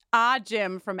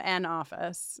 Jim from An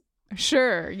Office.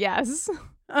 Sure, yes.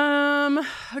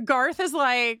 Garth is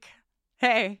like,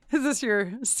 hey, is this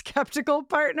your skeptical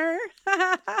partner?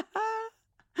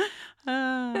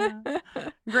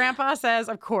 Grandpa says,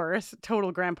 of course,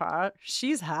 total grandpa,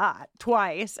 she's hot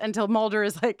twice until Mulder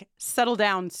is like, settle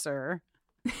down, sir.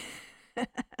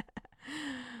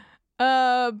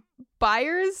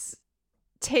 Byers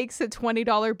takes a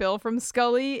 $20 bill from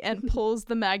Scully and pulls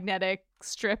the magnetic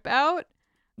strip out.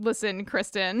 Listen,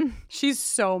 Kristen. She's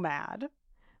so mad.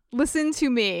 Listen to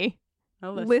me.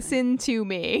 Listen to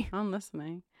me. I'm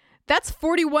listening. That's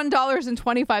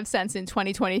 $41.25 in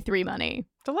 2023 money.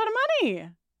 It's a lot of money.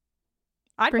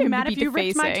 I'd be mad if you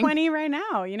ripped my 20 right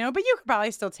now, you know, but you could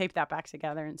probably still tape that back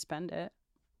together and spend it.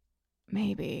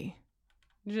 Maybe.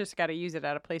 You just got to use it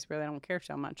at a place where they don't care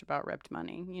so much about ripped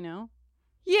money, you know?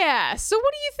 Yeah. So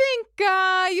what do you think?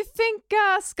 You think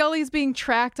Scully's being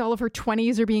tracked? All of her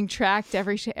 20s are being tracked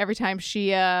every time she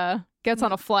gets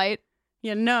on a flight?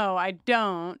 Yeah, no, I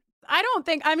don't. I don't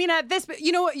think, I mean, at this,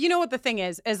 you know what the thing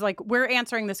is like, we're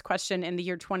answering this question in the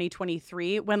year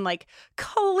 2023 when, like,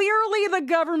 clearly the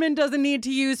government doesn't need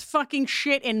to use fucking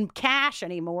shit in cash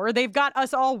anymore. They've got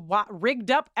us all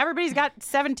rigged up. Everybody's got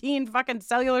 17 fucking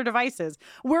cellular devices.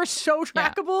 We're so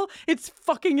trackable. Yeah. It's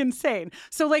fucking insane.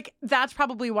 So, like, that's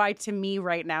probably why, to me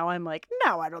right now, I'm like,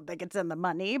 no, I don't think it's in the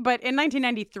money. But in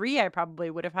 1993, I probably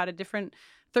would have had a different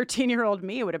 13-year-old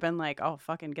me would have been like, oh,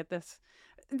 fucking get this.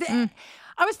 I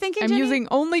was thinking, I'm using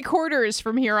only quarters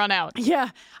from here on out.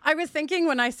 Yeah. I was thinking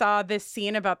when I saw this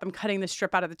scene about them cutting the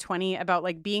strip out of the 20 about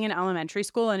like being in elementary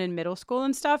school and in middle school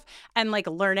and stuff and like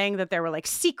learning that there were like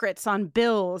secrets on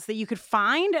bills that you could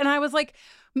find. And I was like,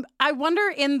 I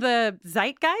wonder in the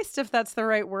zeitgeist, if that's the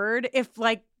right word, if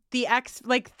like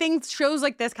shows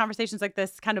like this, conversations like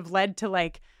this kind of led to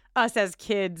like us as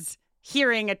kids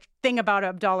hearing a thing about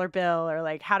a dollar bill or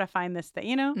like how to find this thing,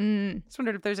 you know? Just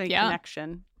wondered if there's any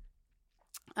connection.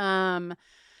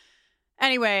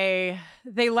 Anyway,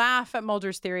 they laugh at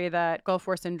Mulder's theory that Gulf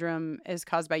War syndrome is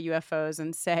caused by UFOs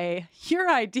and say, your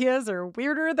ideas are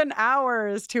weirder than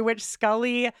ours, to which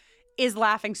Scully is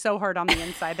laughing so hard on the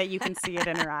inside that you can see it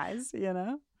in her eyes, you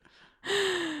know?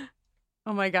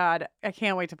 Oh my God. I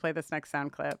can't wait to play this next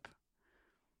sound clip.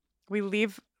 We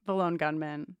leave the lone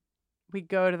gunman. We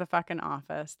go to the fucking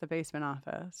office, the basement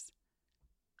office.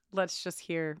 Let's just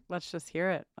hear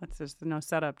it. There's no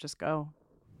setup, just go.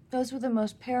 Those were the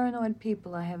most paranoid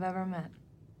people I have ever met.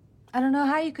 I don't know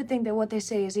how you could think that what they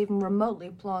say is even remotely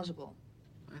plausible.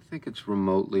 I think it's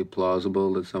remotely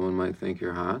plausible that someone might think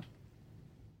you're hot.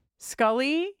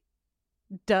 Scully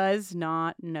does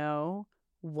not know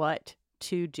what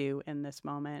to do in this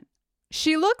moment.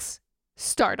 She looks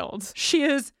startled. She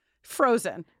is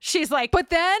frozen. She's like, but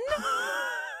then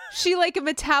she like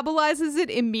metabolizes it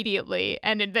immediately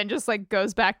and it then just like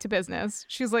goes back to business.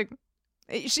 She's like,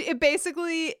 it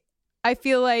basically, I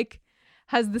feel like,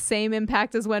 has the same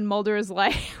impact as when Mulder is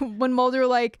like, when Mulder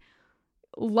like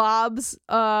lobs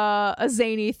a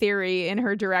zany theory in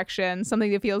her direction,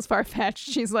 something that feels far-fetched.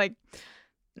 She's like,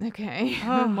 okay,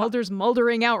 Mulder's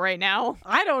Muldering out right now.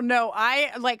 I don't know.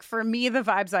 For me, the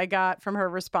vibes I got from her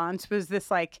response was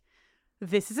this like,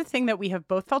 this is a thing that we have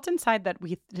both felt inside that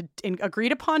we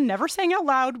agreed upon never saying out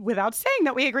loud without saying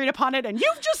that we agreed upon it. And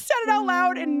you've just said it out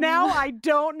loud. And now I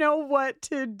don't know what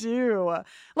to do.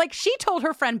 Like she told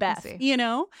her friend Beth, you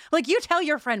know, like you tell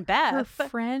your friend Beth. Her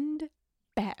friend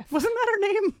Beth. Wasn't that her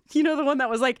name? You know, the one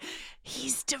that was like,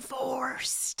 he's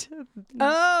divorced.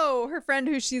 Oh, her friend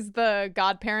who she's the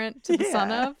godparent to the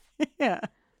son of. Yeah.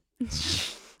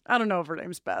 I don't know if her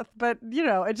name's Beth, but you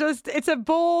know,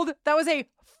 that was a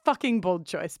fucking bold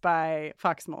choice by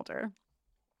Fox Mulder.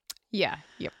 Yeah,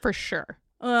 for sure.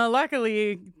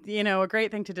 Luckily, you know, a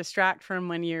great thing to distract from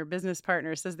when your business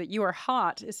partner says that you are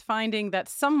hot is finding that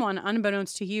someone,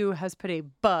 unbeknownst to you, has put a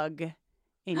bug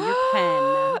in your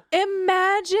pen.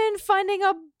 Imagine finding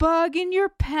a bug in your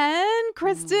pen,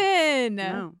 Kristen.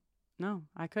 No,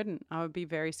 I couldn't. I would be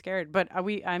very scared. But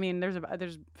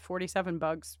there's 47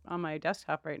 bugs on my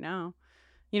desktop right now.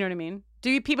 You know what I mean?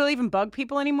 Do people even bug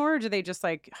people anymore, or do they just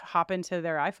like hop into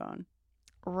their iPhone?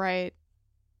 Right.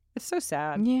 It's so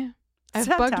sad. Yeah. I've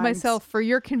sad bugged times. myself for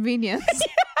your convenience.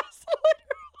 Yes,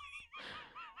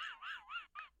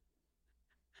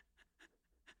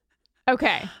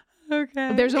 Okay.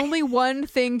 Okay. There's only one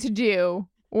thing to do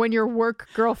when your work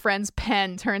girlfriend's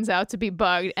pen turns out to be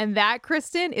bugged. And that,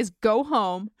 Kristen, is go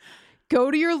home,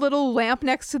 go to your little lamp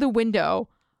next to the window,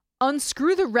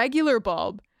 unscrew the regular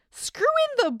bulb, screw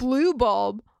in the blue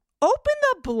bulb, open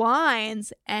the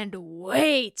blinds, and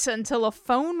wait until a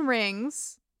phone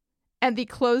rings and the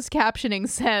closed captioning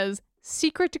says,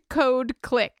 secret code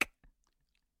click.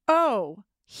 Oh,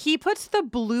 he puts the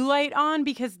blue light on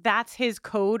because that's his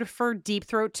code for Deep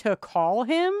Throat to call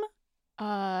him?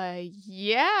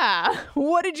 Yeah.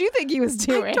 What did you think he was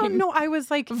doing? I don't know. I was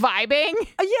like... Vibing?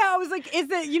 Yeah, I was like, is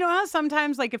it, you know how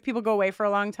sometimes, like, if people go away for a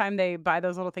long time, they buy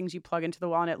those little things you plug into the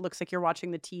wall and it looks like you're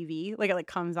watching the TV? Like, it, like,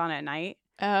 comes on at night?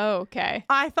 Oh, okay.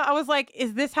 I was like,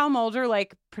 is this how Mulder,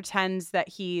 like, pretends that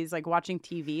he's, like, watching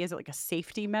TV? Is it, like, a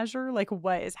safety measure? Like,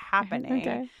 what is happening?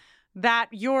 Okay. That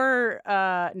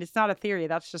it's not a theory.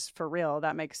 That's just for real.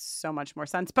 That makes so much more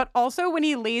sense. But also when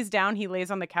he lays down, he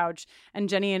lays on the couch. And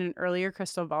Jenny, in an earlier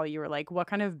Crystal Ball, you were like, what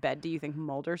kind of bed do you think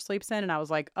Mulder sleeps in? And I was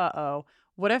like,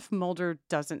 what if Mulder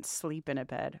doesn't sleep in a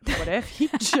bed? What if he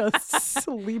just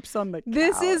sleeps on the couch?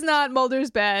 This is not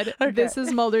Mulder's bed. Okay. This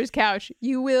is Mulder's couch.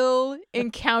 You will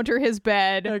encounter his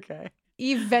bed Okay.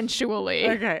 eventually.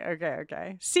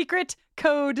 Okay. Secret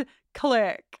code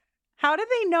click. How do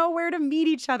they know where to meet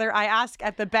each other? I ask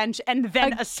at the bench and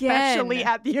then especially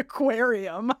at the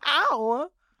aquarium. How?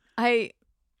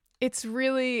 It's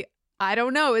really, I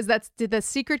don't know. Did the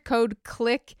secret code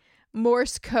click,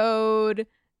 Morse code,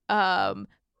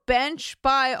 bench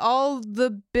by all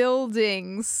the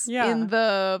buildings in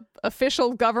the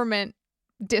official government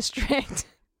district?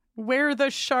 Where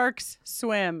the sharks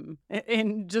swim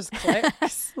in just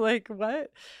clicks? Like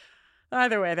what?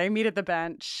 Either way, they meet at the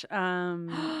bench.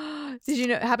 Did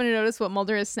you happen to notice what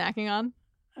Mulder is snacking on?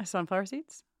 Sunflower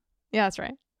seeds? Yeah, that's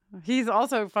right. He's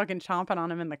also fucking chomping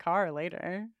on him in the car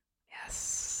later.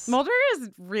 Yes. Mulder is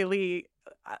really...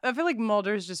 I feel like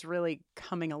Mulder's just really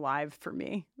coming alive for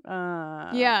me.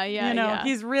 Yeah.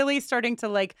 He's really starting to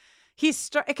like...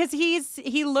 Because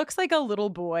he looks like a little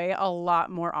boy a lot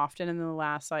more often in the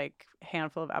last like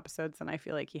handful of episodes than I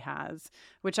feel like he has,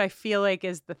 which I feel like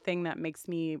is the thing that makes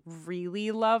me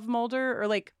really love Mulder. Or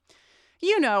like,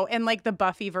 you know, in like the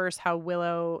Buffyverse, how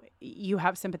Willow, you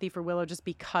have sympathy for Willow just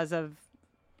because of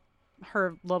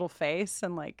her little face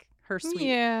and like her sweet.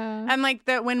 Yeah. And like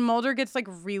that when Mulder gets like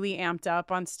really amped up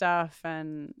on stuff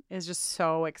and is just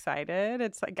so excited,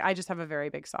 it's like I just have a very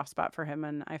big soft spot for him,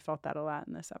 and I felt that a lot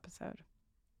in this episode.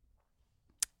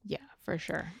 Yeah, for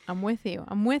sure. I'm with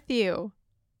you.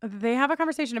 They have a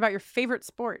conversation about your favorite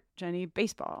sport, Jenny,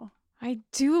 baseball. I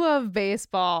do love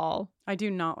baseball. I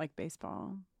do not like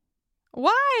baseball.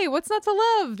 Why? What's not to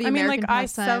love? American I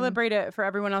pastime. celebrate it for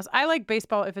everyone else. I like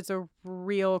baseball if it's a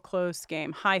real close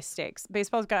game, high stakes.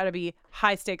 Baseball's got to be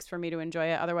high stakes for me to enjoy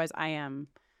it. Otherwise, I am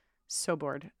so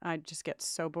bored. I just get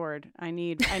so bored. I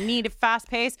need a fast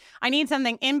pace. I need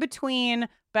something in between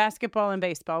basketball and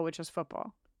baseball, which is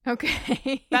football.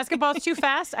 Okay. Basketball's too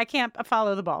fast. I can't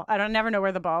follow the ball. I never know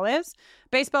where the ball is.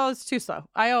 Baseball is too slow.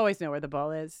 I always know where the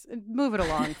ball is. Move it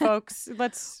along, folks.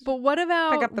 Let's. But what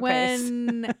about pick up the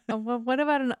when? What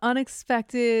about an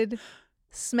unexpected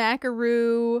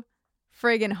smackaroo,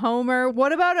 friggin' homer?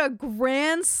 What about a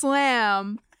grand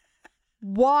slam,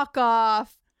 walk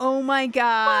off? Oh my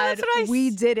God,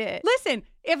 we did it. Listen,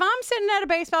 if I'm sitting at a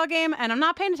baseball game and I'm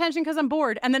not paying attention because I'm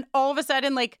bored, and then all of a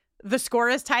sudden, like, the score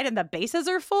is tied and the bases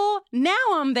are full, now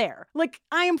I'm there. Like,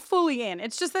 I am fully in.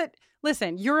 It's just that,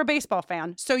 listen, you're a baseball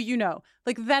fan, so you know.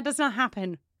 Like, that does not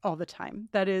happen all the time.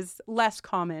 That is less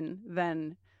common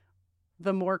than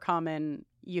the more common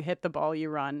you hit the ball, you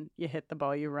run, you hit the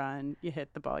ball, you run, you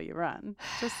hit the ball, you run.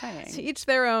 Just saying. To each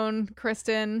their own,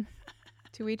 Kristen.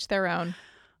 To each their own.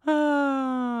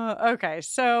 Okay,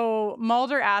 so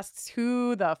Mulder asks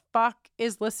who the fuck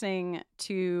is listening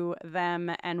to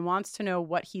them and wants to know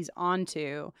what he's on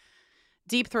to.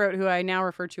 Deep Throat, who I now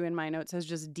refer to in my notes as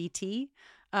just DT,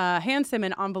 hands him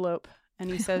an envelope,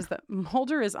 and he says that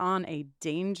Mulder is on a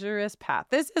dangerous path.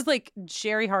 This is like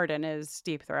Jerry Hardin is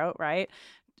Deep Throat, right?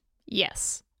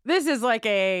 Yes. This is like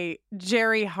a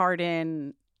Jerry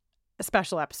Hardin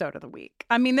special episode of the week.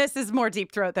 I mean, this is more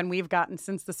Deep Throat than we've gotten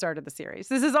since the start of the series.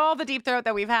 This is all the Deep Throat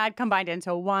that we've had combined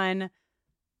into one.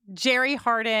 Jerry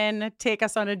Hardin, take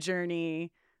us on a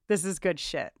journey. This is good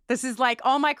shit. This is like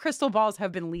all my crystal balls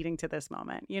have been leading to this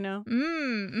moment, you know?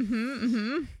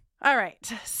 All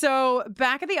right. So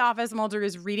back at the office, Mulder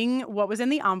is reading what was in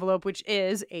the envelope, which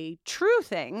is a true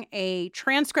thing, a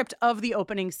transcript of the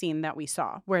opening scene that we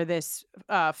saw, where this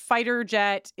fighter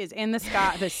jet is in the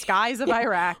skies of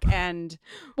Iraq. And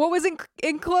what was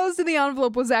enclosed in the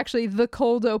envelope was actually the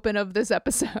cold open of this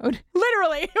episode.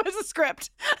 Literally, it was a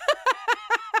script.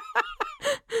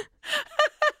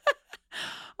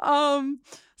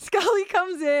 Scully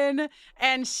comes in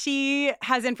and she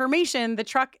has information. The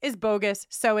truck is bogus.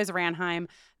 So is Ranheim.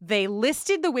 They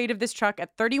listed the weight of this truck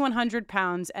at 3,100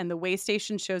 pounds and the weigh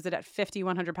station shows it at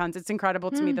 5,100 pounds. It's incredible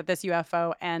to me that this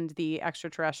UFO and the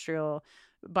extraterrestrial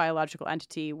biological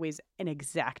entity weighs an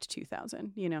exact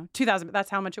 2,000. 2,000, but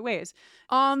that's how much it weighs.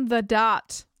 On the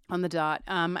dot.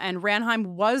 And Ranheim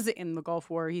was in the Gulf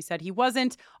War. He said he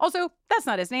wasn't. Also, that's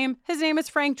not his name. His name is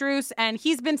Frank Druce, and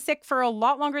he's been sick for a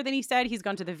lot longer than he said. He's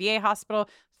gone to the VA hospital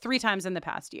 3 times in the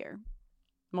past year.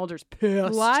 Mulder's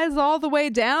pissed. Lies all the way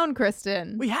down,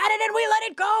 Kristen. We had it and we let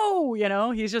it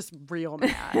go. He's just real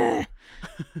mad.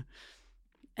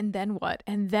 And then what?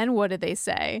 And then what did they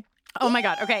say? Oh, my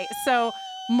God. Okay, so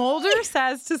Mulder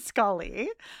says to Scully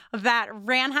that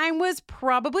Ranheim was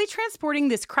probably transporting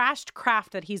this crashed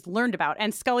craft that he's learned about.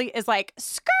 And Scully is like,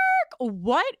 skirk,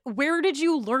 what? Where did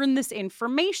you learn this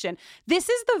information? This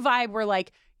is the vibe where,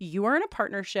 like, you are in a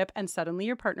partnership and suddenly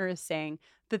your partner is saying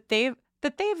that they've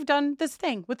done this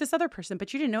thing with this other person,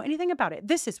 but you didn't know anything about it.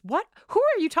 This is what? Who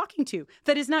are you talking to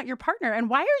that is not your partner? And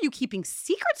why are you keeping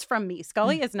secrets from me?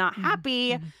 Scully is not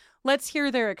happy. Let's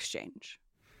hear their exchange.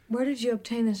 Where did you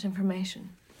obtain this information?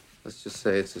 Let's just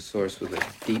say it's a source with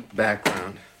a deep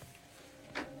background.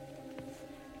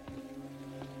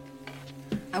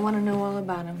 I want to know all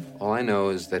about him. All I know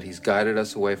is that he's guided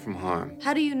us away from harm.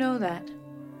 How do you know that?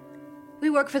 We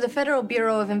work for the Federal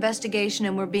Bureau of Investigation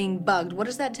and we're being bugged. What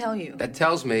does that tell you? That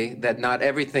tells me that not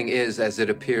everything is as it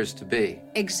appears to be.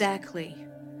 Exactly.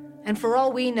 And for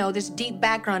all we know, this deep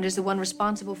background is the one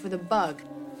responsible for the bug.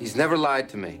 He's never lied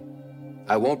to me.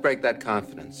 I won't break that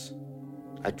confidence.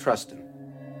 I trust him.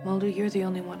 Mulder, you're the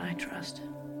only one I trust.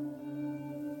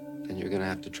 Then you're gonna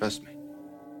have to trust me.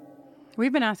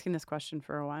 We've been asking this question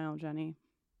for a while, Jenny.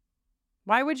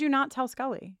 Why would you not tell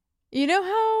Scully? You know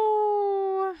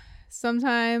how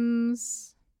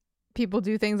sometimes people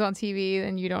do things on TV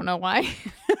and you don't know why?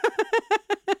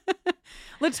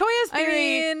 LaToya's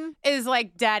theory is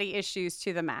like daddy issues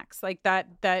to the max. Like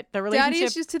that the relationship. Daddy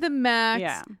issues to the max.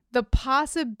 Yeah. The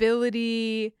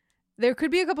possibility, there could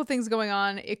be a couple things going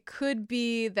on. It could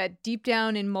be that deep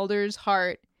down in Mulder's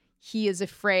heart, he is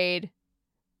afraid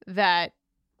that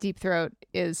Deep Throat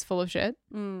is full of shit.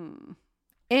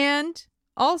 And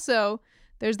also,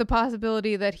 there's the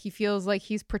possibility that he feels like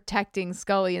he's protecting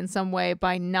Scully in some way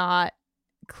by not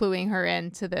cluing her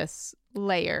into this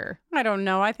layer. I don't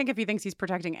know. I think if he thinks he's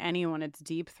protecting anyone, it's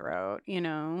Deep Throat,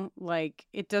 Like,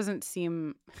 it doesn't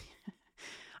seem...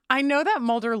 I know that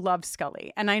Mulder loves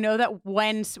Scully, and I know that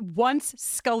once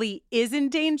Scully is in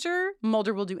danger,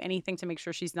 Mulder will do anything to make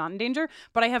sure she's not in danger,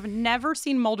 but I have never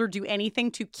seen Mulder do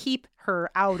anything to keep her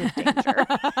out of danger.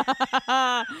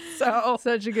 So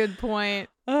such a good point.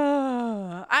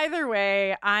 Either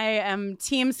way, I am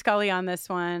Team Scully on this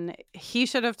one. He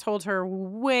should have told her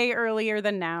way earlier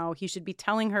than now. He should be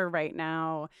telling her right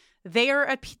now. They're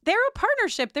a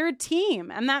partnership. They're a team.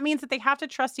 And that means that they have to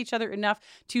trust each other enough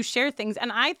to share things.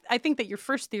 And I think that your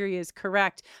first theory is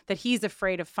correct, that he's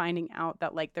afraid of finding out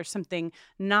that, like, there's something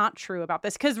not true about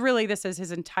this. Because really, this is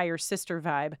his entire sister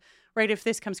vibe, right? If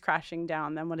this comes crashing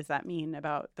down, then what does that mean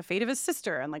about the fate of his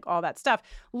sister and, like, all that stuff?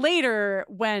 Later,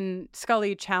 when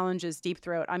Scully challenges Deep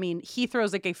Throat, I mean, he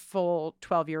throws, like, a full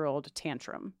 12-year-old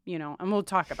tantrum, and we'll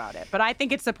talk about it. But I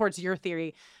think it supports your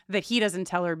theory that he doesn't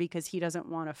tell her because he doesn't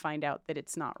want to find out that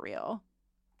it's not real.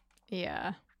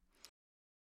 Yeah.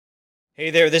 Hey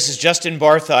there, this is Justin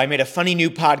Bartha. I made a funny new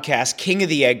podcast, King of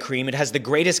the Egg Cream. It has the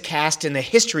greatest cast in the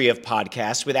history of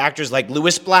podcasts with actors like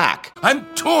Louis Black. I'm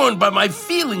torn by my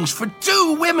feelings for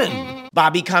 2 women.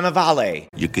 Bobby Cannavale.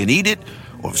 You can eat it,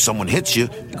 or if someone hits you,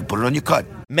 you can put it on your cut.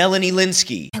 Melanie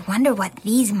Linsky. I wonder what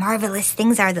these marvelous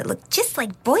things are that look just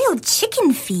like boiled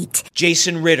chicken feet.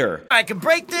 Jason Ritter. I can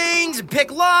break things and pick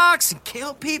locks and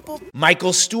kill people.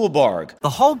 Michael Stuhlbarg. The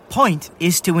whole point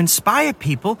is to inspire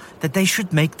people that they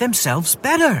should make themselves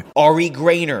better. Ari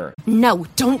Grainer. No,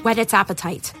 don't whet its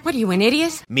appetite. What are you, an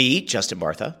idiot? Me, Justin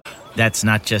Bartha. That's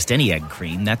not just any egg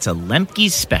cream, that's a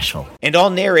Lemke's special. And all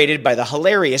narrated by the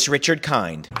hilarious Richard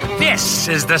Kind. This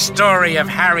is the story of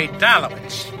Harry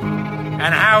Dalowitz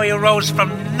and how he rose from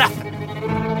nothing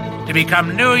to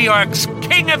become New York's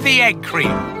King of the Egg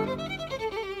Cream.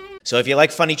 So if you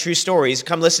like funny true stories,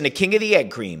 come listen to King of the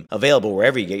Egg Cream, available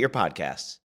wherever you get your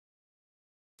podcasts.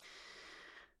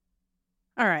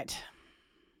 All right.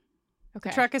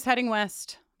 Okay. The truck is heading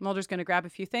west. Mulder's going to grab a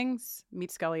few things, meet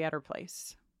Scully at her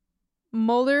place.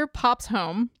 Mulder pops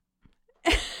home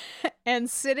and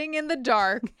sitting in the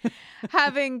dark,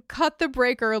 having cut the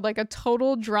breaker like a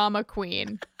total drama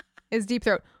queen, is Deep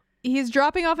Throat. He's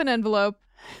dropping off an envelope,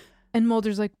 and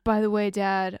Mulder's like, by the way,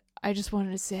 Dad, I just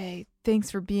wanted to say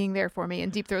thanks for being there for me.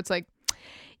 And Deep Throat's like,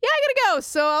 yeah, I gotta go.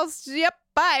 So yep,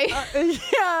 bye.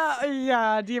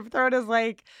 Yeah. Deep Throat is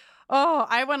like, oh,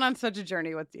 I went on such a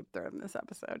journey with Deep Throat in this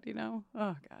episode, you know?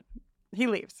 Oh, God. He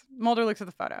leaves. Mulder looks at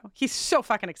the photo. He's so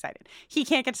fucking excited. He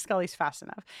can't get to Scully's fast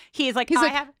enough. He's like,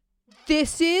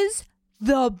 this is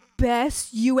the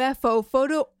best UFO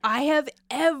photo I have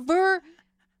ever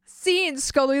seen.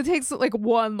 Scully takes like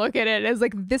one look at it and is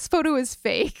like, this photo is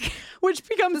fake. Which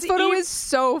becomes this photo is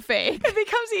so fake. It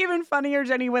becomes even funnier,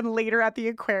 Jenny, when later at the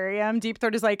aquarium, Deep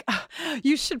Throat is like,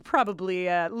 you should probably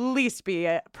at least be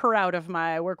proud of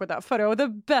my work with that photo. The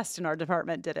best in our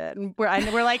department did it. And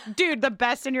we're like, dude, the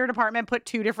best in your department put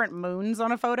 2 different moons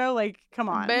on a photo? Like, come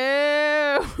on.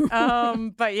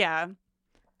 Boo. But yeah,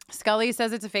 Scully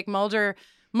says it's a fake.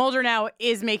 Mulder now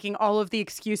is making all of the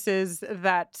excuses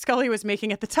that Scully was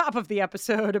making at the top of the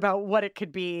episode about what it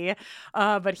could be.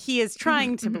 But he is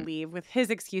trying to believe with his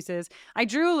excuses. I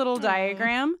drew a little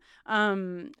diagram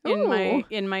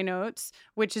in my notes,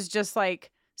 which is just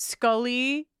like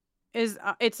Scully is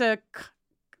it's a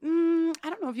I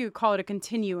don't know if you would call it a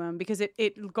continuum, because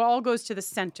it all goes to the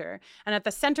center. And at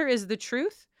the center is the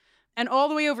truth. And all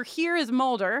the way over here is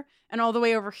Mulder. And all the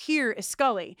way over here is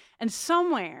Scully. And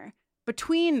somewhere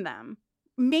between them,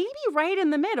 maybe right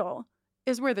in the middle,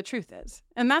 is where the truth is.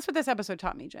 And that's what this episode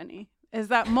taught me, Jenny, is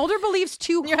that Mulder believes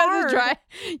too hard.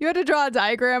 You had to draw a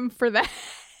diagram for that.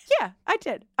 Yeah, I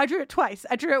did. I drew it twice.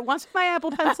 I drew it once with my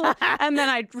Apple Pencil, and then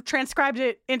I transcribed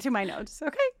it into my notes.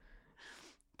 Okay.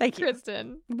 Thank you.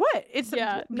 Kristen. What? It's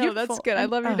no, that's good. I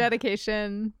love your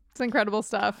dedication. It's incredible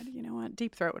stuff. God, you know what?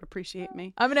 Deep Throat would appreciate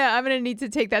me. I'm gonna need to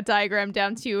take that diagram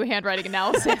down to handwriting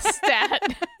analysis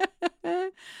stat.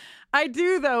 I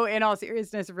do, though, in all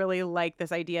seriousness, really like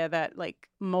this idea that, like,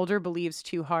 Mulder believes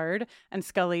too hard and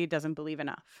Scully doesn't believe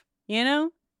enough, you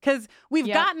know? Because we've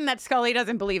gotten that Scully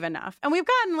doesn't believe enough. And we've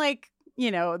gotten, like, you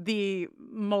know, the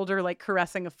Mulder, like,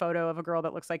 caressing a photo of a girl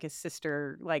that looks like his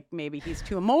sister. Like, maybe he's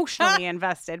too emotionally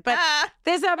invested. But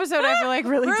this episode, I feel like,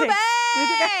 really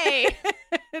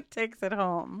takes it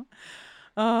home.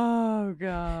 Oh,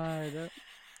 God.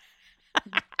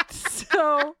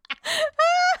 So...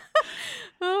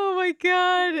 Oh my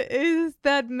God, is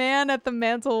that man at the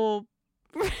mantle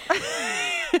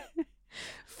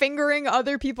fingering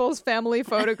other people's family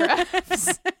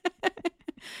photographs?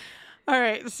 All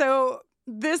right, so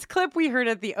this clip we heard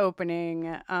at the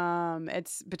opening,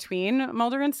 it's between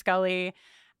Mulder and Scully,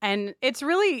 and it's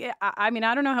really, I mean,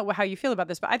 I don't know how you feel about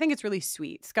this, but I think it's really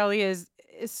sweet. Scully is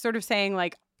sort of saying,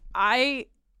 like, I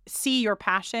see your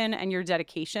passion and your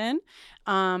dedication,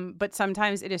 but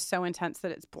sometimes it is so intense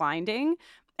that it's blinding.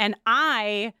 And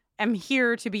I am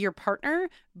here to be your partner,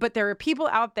 but there are people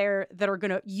out there that are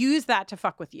going to use that to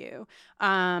fuck with you.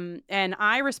 And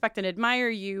I respect and admire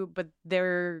you, but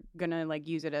they're going to, like,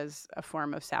 use it as a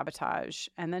form of sabotage.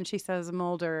 And then she says,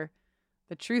 Mulder,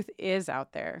 the truth is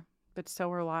out there, but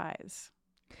so are lies.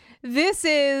 This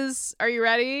is, are you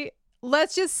ready?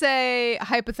 Let's just say,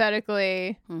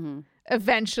 hypothetically,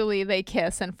 eventually they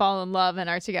kiss and fall in love and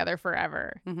are together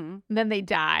forever. Then they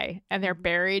die and they're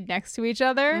buried next to each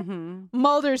other.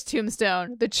 Mulder's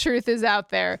tombstone, the truth is out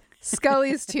there.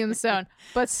 Scully's tombstone,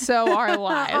 but so are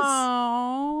lies.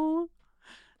 Oh,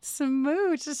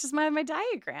 smooch. This is my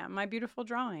diagram, my beautiful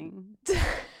drawing.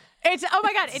 It's, oh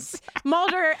my God, it's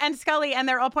Mulder and Scully, and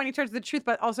they're all pointing towards the truth,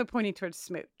 but also pointing towards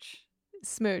smooch.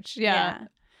 Smooch, yeah.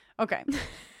 Okay.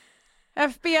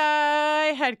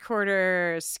 FBI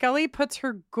headquarters. Scully puts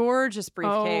her gorgeous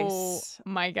briefcase. Oh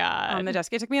my God. On the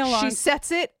desk. It took me a long. She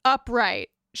sets it upright.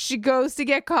 She goes to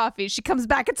get coffee. She comes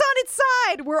back. It's on its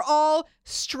side. We're all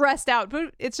stressed out,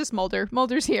 but it's just Mulder.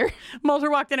 Mulder's here.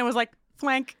 Mulder walked in and was like,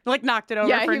 flank, like knocked it over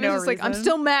for no reason. Yeah, he was just like, I'm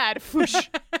still mad.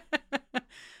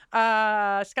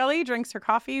 Scully drinks her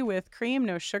coffee with cream,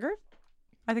 no sugar.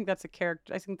 I think that's the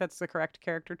correct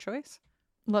character choice.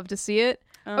 Love to see it.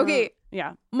 Okay.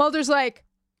 Yeah. Mulder's like,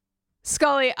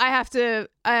 Scully, I have to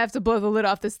blow the lid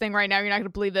off this thing right now. You're not going to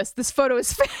believe this. This photo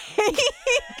is fake.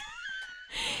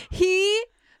 He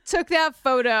took that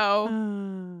photo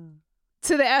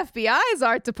to the FBI's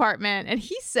art department and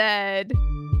he said,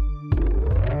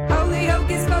 Holy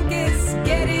hocus pocus,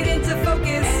 get it into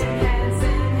focus. Enhance.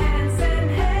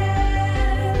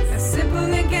 A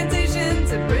simple incantation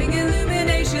to bring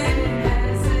illumination. Enhance.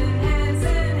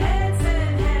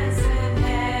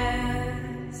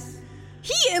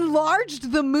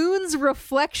 the moon's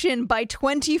reflection by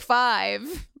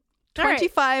 25.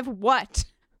 25 what?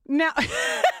 Now,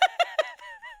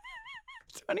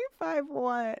 25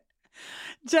 what?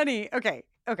 Jenny, okay,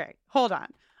 hold on.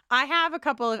 I have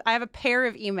a pair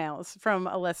of emails from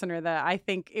a listener that I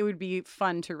think it would be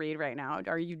fun to read right now.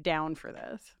 Are you down for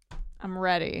this? I'm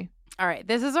ready. All right.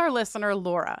 This is our listener,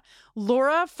 Laura.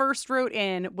 Laura first wrote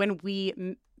in when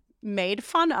we made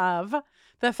fun of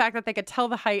the fact that they could tell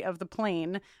the height of the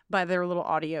plane by their little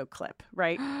audio clip,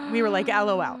 right? We were like,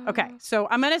 LOL. Okay. So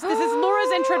this is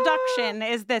Laura's introduction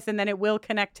is this, and then it will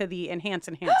connect to the enhance.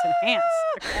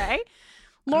 Okay.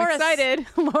 I'm excited.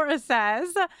 Laura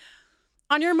says,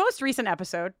 on your most recent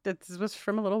episode, this was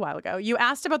from a little while ago, you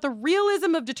asked about the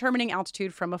realism of determining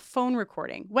altitude from a phone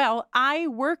recording. Well, I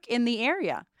work in the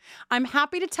area. I'm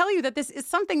happy to tell you that this is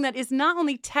something that is not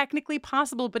only technically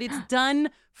possible, but it's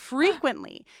done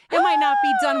frequently. It might not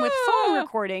be done with phone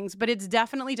recordings, but it's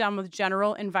definitely done with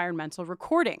general environmental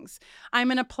recordings. I'm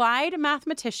an applied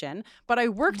mathematician, but I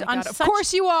worked on Of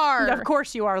course you are. Of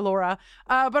course you are, Laura.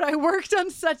 But I worked on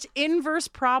such inverse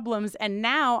problems, and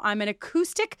now I'm an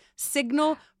acoustic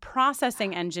signal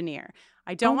processing engineer.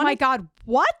 My God,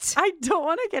 what? I don't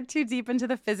want to get too deep into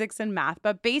the physics and math,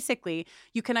 but basically,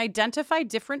 you can identify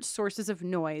different sources of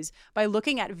noise by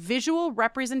looking at visual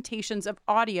representations of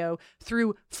audio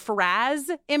through FRAZ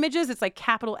images. It's like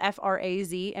capital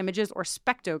FRAZ images or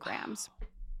spectrograms.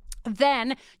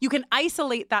 Then you can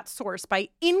isolate that source by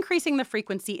increasing the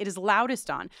frequency it is loudest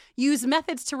on. Use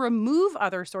methods to remove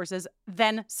other sources,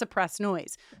 then suppress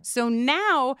noise. So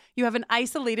now you have an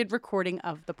isolated recording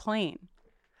of the plane.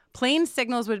 Plane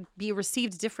signals would be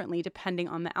received differently depending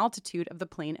on the altitude of the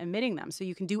plane emitting them. So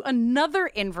you can do another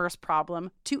inverse problem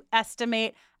to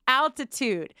estimate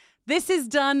altitude. This is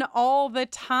done all the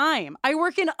time. I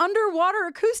work in underwater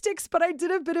acoustics, but I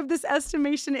did a bit of this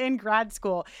estimation in grad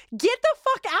school. Get the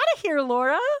fuck out of here,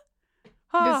 Laura.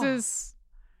 This is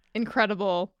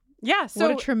incredible. Yeah. So,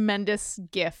 what a tremendous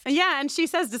gift. Yeah. And she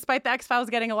says, despite the X-Files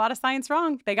getting a lot of science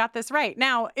wrong, they got this right.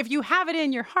 Now, if you have it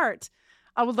in your heart,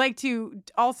 I would like to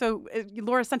also,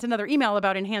 Laura sent another email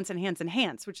about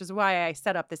enhance, which is why I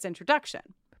set up this introduction.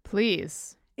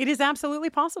 Please. It is absolutely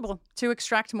possible to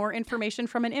extract more information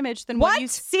from an image than what you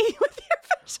see with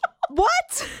your visual.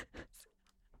 What?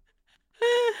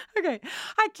 Okay.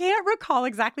 I can't recall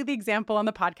exactly the example on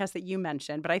the podcast that you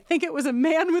mentioned, but I think it was a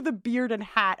man with a beard and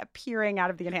hat appearing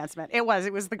out of the enhancement. It was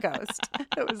the ghost.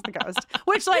 It was the ghost.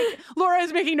 Which, like, Laura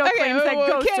is making no claims that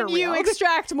ghosts are real. Can you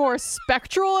extract more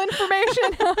spectral information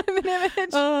out of an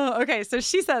image? Okay. So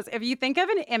she says, if you think of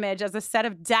an image as a set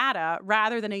of data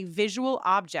rather than a visual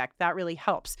object, that really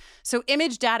helps. So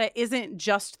image data isn't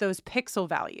just those pixel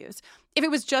values. If it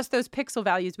was just those pixel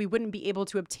values, we wouldn't be able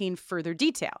to obtain further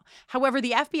detail. However,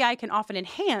 the FBI can often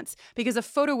enhance because a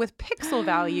photo with pixel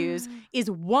values is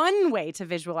one way to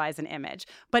visualize an image.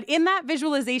 But in that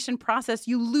visualization process,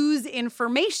 you lose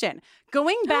information.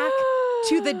 Going back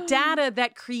to the data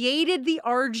that created the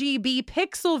RGB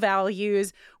pixel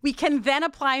values, we can then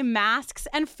apply masks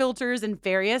and filters and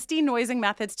various denoising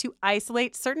methods to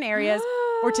isolate certain areas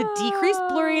or to decrease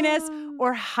blurriness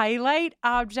or highlight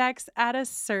objects at a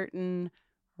certain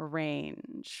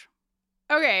range.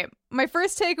 Okay, my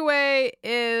first takeaway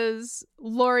is,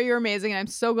 Laura, you're amazing, and I'm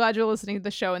so glad you're listening to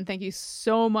the show, and thank you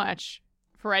so much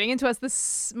for writing into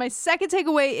us. My second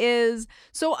takeaway is,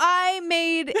 so I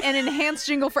made an enhanced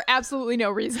jingle for absolutely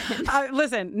no reason.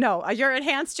 Listen, no, your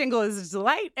enhanced jingle is a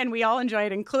delight, and we all enjoy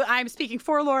it. I'm speaking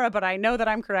for Laura, but I know that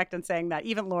I'm correct in saying that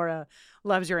even Laura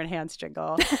loves your enhanced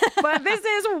jingle. But this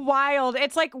is wild.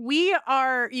 It's like we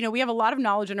have a lot of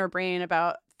knowledge in our brain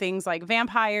about things like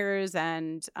vampires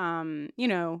and,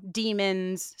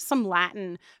 demons, some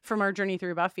Latin from our journey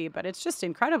through Buffy. But it's just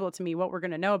incredible to me what we're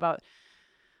going to know about,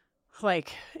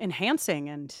 like, enhancing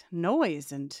and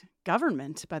noise and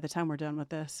government by the time we're done with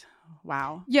this.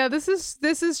 Wow. Yeah, this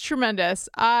is tremendous.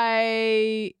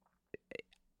 I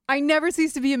never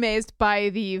cease to be amazed by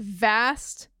the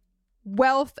vast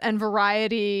wealth and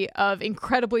variety of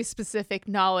incredibly specific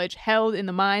knowledge held in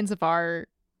the minds of our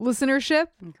listenership.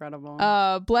 Incredible.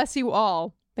 Bless you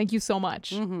all. Thank you so much.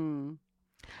 Mm-hmm.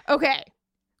 Okay,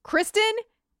 Kristen,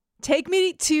 take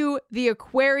me to the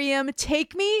aquarium.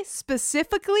 Take me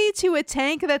specifically to a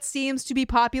tank that seems to be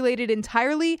populated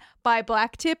entirely by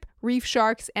blacktip reef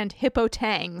sharks and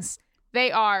hippotangs.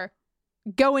 They are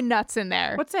going nuts in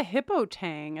there. What's a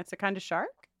hippotang? It's a kind of shark?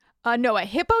 No, a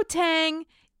hippotang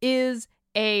is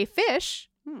a fish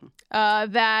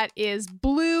that is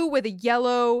blue with a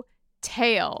yellow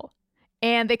tail.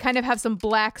 and they kind of have some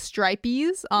black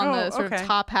stripies on the sort of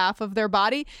top half of their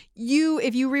body.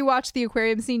 If you rewatch the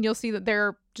aquarium scene, you'll see that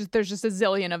there's just a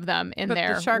zillion of them in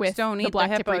there. The sharks with don't the eat black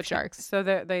the hippo tip-reef sharks. so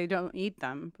they don't eat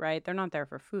them, right? They're not there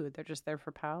for food. They're just there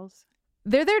for pals.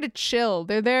 They're there to chill.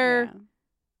 They're there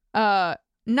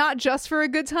not just for a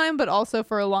good time, but also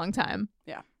for a long time.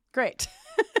 Yeah. Great.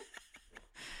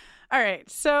 All right.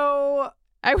 So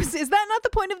is that not the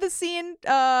point of the scene?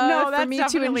 No, that's for me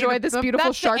to enjoy this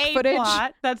beautiful shark footage.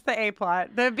 That's the A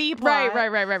plot. The B plot.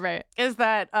 Right. Is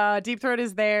that Deep Throat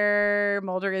is there,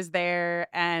 Mulder is there,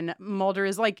 and Mulder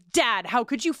is like, Dad, how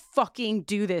could you fucking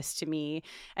do this to me?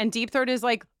 And Deep Throat is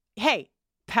like, hey,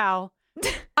 pal,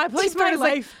 I placed my life.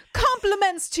 Like,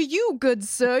 compliments to you, good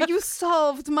sir. You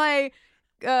solved my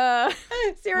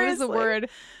seriously. What is the word?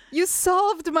 You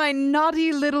solved my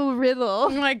naughty little riddle. Oh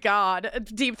my God.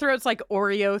 Deep Throat's like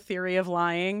Oreo theory of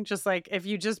lying. Just like if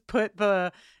you put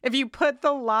the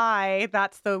lie,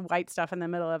 that's the white stuff in the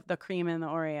middle of the cream and the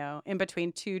Oreo. In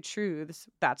between two truths,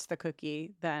 that's the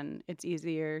cookie. Then it's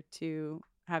easier to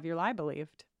have your lie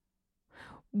believed.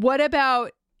 What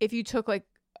about if you took like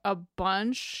a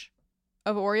bunch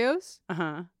of Oreos?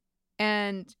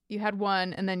 And you had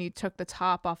one, and then you took the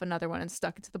top off another one and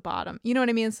stuck it to the bottom. You know what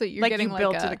I mean? So you're getting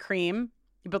built to the cream.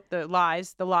 You built the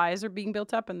lies. The lies are being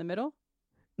built up in the middle.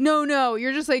 No.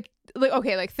 You're just like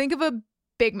okay, like think of a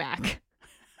Big Mac.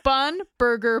 Bun,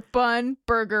 burger, bun,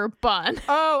 burger, bun.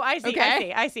 Oh, I see.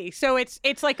 Okay? I see. So it's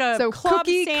like a club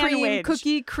cookie,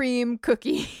 sandwich. Cream,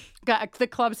 cookie. Got the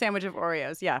club sandwich of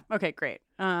Oreos. Yeah. Okay, great.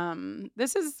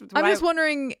 This is. I'm just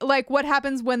wondering, like, what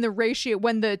happens when the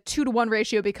 2-to-1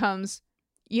 ratio becomes,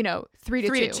 3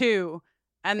 to 2,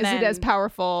 and is then it as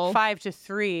powerful 5 to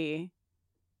 3,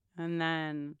 and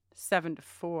then 7 to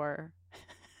 4.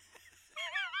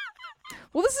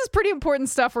 Well, this is pretty important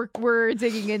stuff we're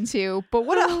digging into. But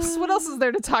what else? What else is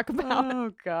there to talk about?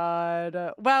 Oh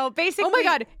God. Well, basically. Oh my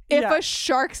God! If a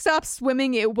shark stops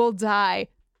swimming, it will die.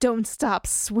 Don't stop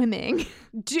swimming.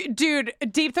 Dude,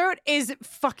 Deep Throat is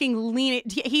fucking leaning.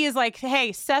 He is like,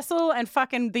 hey, Cecil and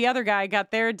fucking the other guy got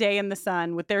their day in the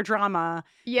sun with their drama.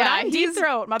 Yeah, but I'm Deep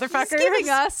Throat, motherfuckers. He's giving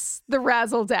us the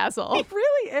razzle dazzle. He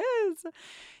really is.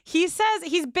 He's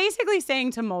basically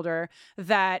saying to Mulder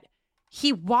that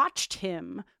he watched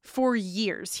him for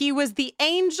years. He was the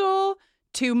angel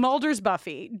to Mulder's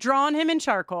Buffy, drawn him in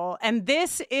charcoal, and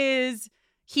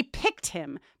he picked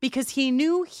him because he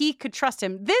knew he could trust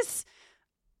him. This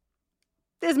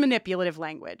is manipulative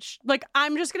language. Like,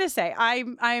 I'm just going to say,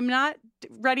 I'm not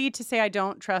ready to say I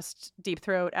don't trust Deep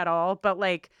Throat at all, but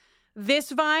like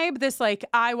this vibe, this like,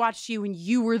 I watched you and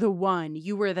you were the one.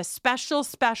 You were the special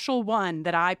one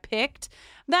that I picked.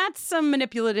 That's some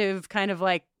manipulative kind of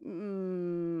like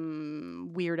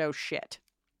weirdo shit.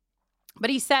 But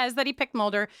he says that he picked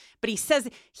Mulder, but he says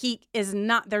he is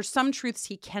not, there's some truths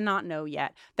he cannot know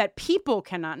yet, that people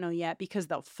cannot know yet because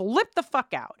they'll flip the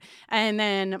fuck out. And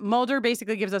then Mulder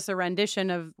basically gives us a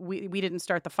rendition of we didn't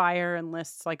start the fire and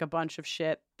lists like a bunch of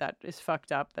shit that is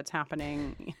fucked up that's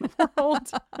happening in the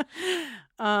world.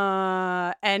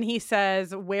 And he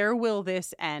says, where will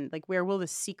this end? Like, where will the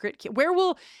secret, where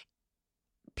will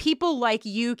people like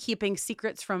you keeping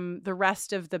secrets from the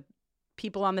rest of the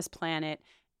people on this planet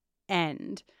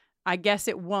end? I guess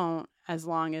it won't, as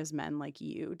long as men like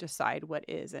you decide what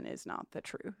is and is not the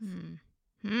truth.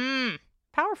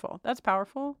 Powerful. That's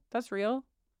powerful. That's real.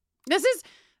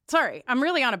 Sorry, I'm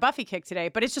really on a Buffy kick today,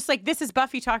 but it's just like, this is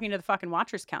Buffy talking to the fucking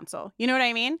Watchers Council. You know what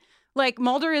I mean? Like,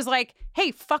 Mulder is like,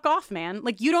 hey, fuck off, man.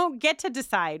 Like, you don't get to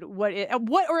decide or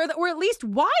at least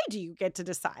why do you get to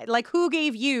decide? Like, who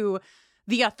gave you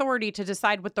the authority to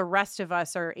decide what the rest of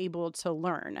us are able to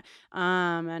learn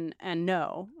and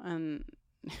know. And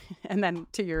then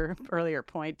to your earlier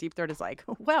point, Deep Throat is like,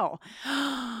 well,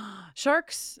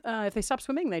 sharks, if they stop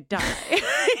swimming, they die. Like,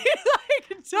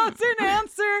 doesn't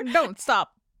answer. Don't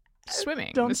stop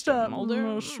swimming. Don't Mr. stop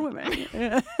Mulder. swimming.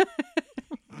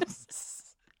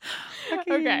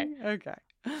 Okay.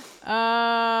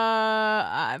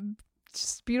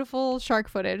 Just beautiful shark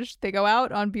footage. They go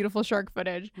out on beautiful shark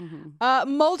footage.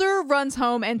 Mulder runs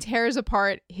home and tears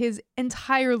apart his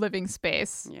entire living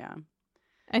space. Yeah.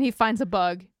 And he finds a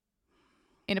bug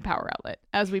in a power outlet,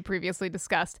 as we previously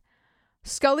discussed.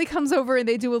 Scully comes over and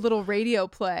they do a little radio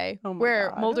play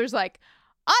where Mulder's like,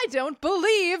 I don't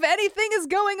believe anything is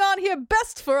going on here.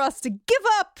 Best for us to give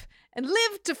up and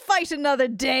live to fight another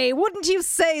day. Wouldn't you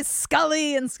say,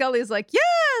 Scully? And Scully's like,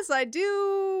 yes, I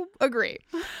do agree.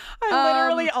 I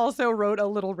literally also wrote a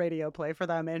little radio play for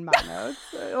them in my notes.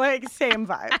 Like, same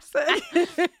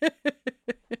vibes.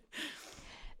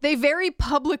 They very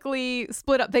publicly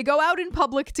split up. They go out in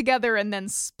public together and then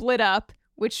split up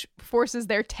which forces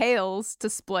their tails to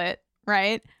split,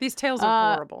 right? These tails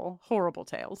are horrible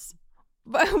tails.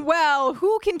 Well,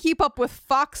 who can keep up with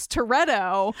Fox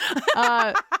Toretto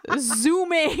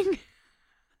zooming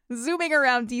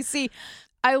around DC?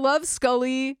 I love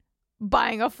Scully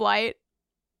buying a flight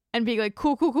and being like,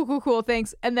 cool,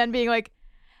 thanks. And then being like,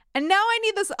 and now I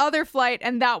need this other flight,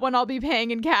 and that one I'll be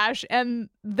paying in cash. And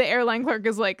the airline clerk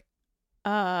is like,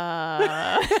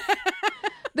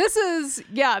 This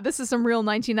is some real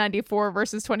 1994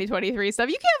 versus 2023 stuff.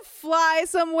 You can't fly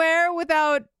somewhere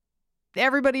without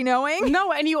everybody knowing.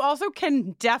 No, and you also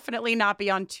can definitely not be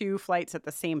on 2 flights at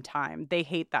the same time. They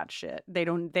hate that shit. They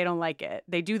don't like it.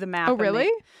 They do the math. Oh, really?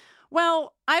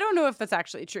 Well, I don't know if that's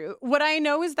actually true. What I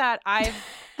know is that I've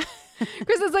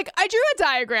Chris is like, I drew a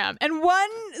diagram, and one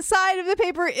side of the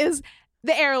paper is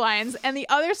the airlines, and the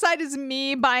other side is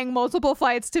me buying multiple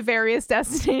flights to various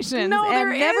destinations. No, and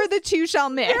never the two shall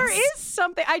mix. There is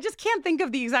something. I just can't think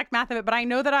of the exact math of it, but I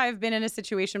know that I've been in a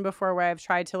situation before where I've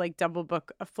tried to like double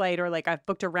book a flight, or like I've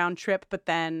booked a round trip, but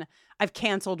then I've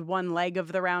canceled one leg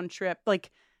of the round trip. Like,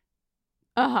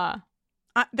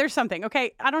 there's something.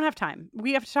 Okay, I don't have time.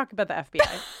 We have to talk about the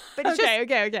FBI. But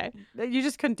Okay. You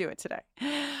just couldn't do it today.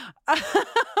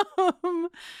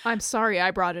 I'm sorry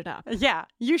I brought it up. Yeah,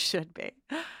 you should be.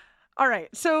 All right,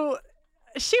 so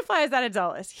she flies out of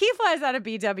Dulles. He flies out of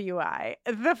BWI.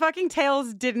 The fucking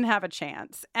tails didn't have a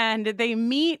chance. And they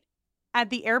meet at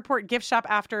the airport gift shop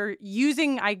after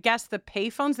using, I guess, the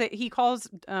payphones that he calls,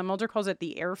 Mulder calls it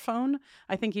the airphone.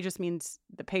 I think he just means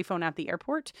the payphone at the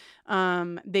airport.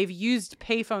 They've used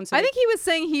payphones. So I think he was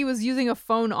saying he was using a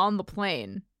phone on the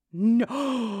plane.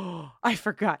 No, I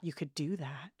forgot you could do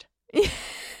that.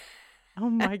 Oh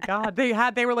my God.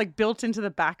 They were like built into the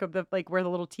back of the, like where the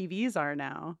little TVs are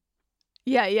now.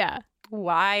 Yeah.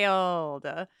 Wild.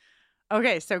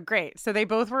 Okay, so great. So they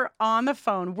both were on the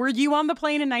phone. Were you on the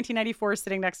plane in 1994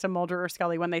 sitting next to Mulder or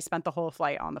Scully when they spent the whole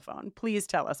flight on the phone? Please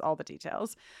tell us all the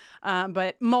details.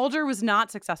 But Mulder was not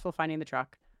successful finding the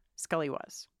truck. Scully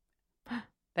was.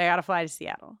 They got to fly to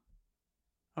Seattle.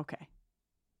 Okay.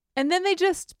 And then they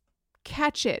just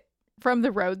catch it from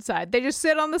the roadside. They just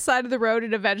sit on the side of the road,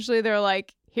 and eventually they're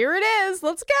like, here it is.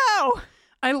 Let's go.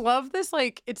 I love this,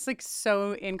 like, it's like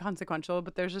so inconsequential,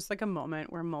 but there's just like a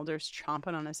moment where Mulder's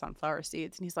chomping on his sunflower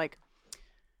seeds and he's like,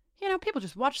 you know, people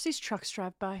just watch these trucks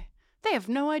drive by. They have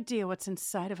no idea what's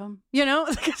inside of them. You know?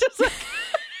 It's just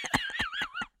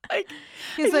like,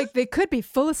 he's like, they could be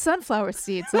full of sunflower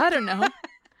seeds. I don't know.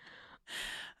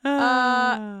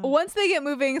 Once they get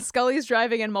moving, Scully's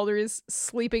driving and Mulder is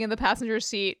sleeping in the passenger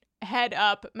seat, head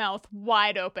up, mouth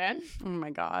wide open. Oh my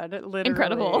God. Literally.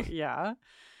 Incredible. Yeah.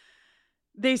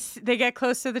 They get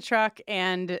close to the truck,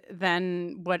 and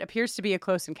then what appears to be a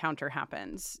close encounter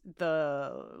happens.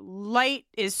 The light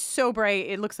is so bright,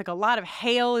 it looks like a lot of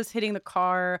hail is hitting the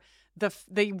car. The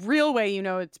real way you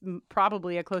know it's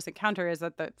probably a close encounter is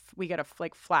that we get a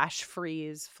like flash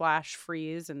freeze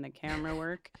in the camera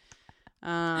work.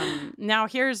 Now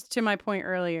here's to my point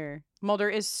earlier. Mulder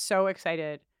is so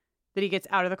excited that he gets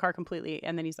out of the car completely,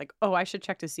 and then he's like, oh, I should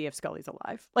check to see if Scully's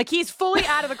alive. Like, he's fully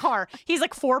out of the car. He's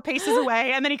like 4 paces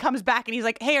away, and then he comes back, and he's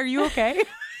like, hey, are you okay?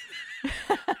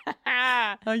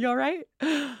 Are you all right?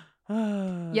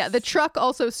 Yeah, the truck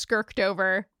also skirked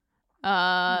over.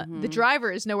 The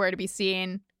driver is nowhere to be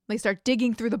seen. They start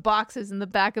digging through the boxes in the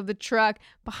back of the truck.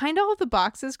 Behind all of the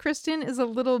boxes, Kristen, is a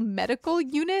little medical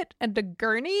unit and a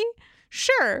gurney.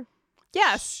 Sure.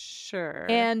 Yes. Sure.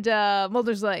 And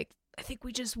Mulder's like, I think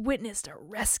we just witnessed a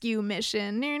rescue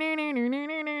mission.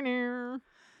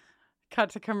 Cut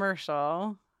to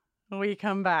commercial. We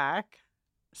come back.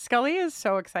 Scully is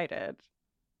so excited.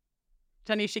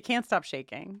 Jenny, she can't stop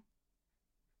shaking.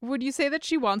 Would you say that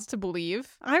she wants to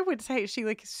believe? I would say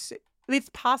it's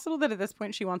possible that at this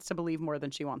point she wants to believe more than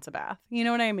she wants a bath. You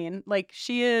know what I mean? Like,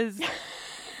 she is...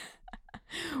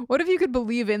 What if you could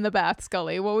believe in the bath,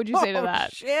 Scully? What would you say to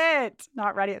that? Shit.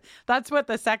 Not ready. That's what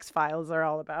the sex files are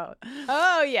all about.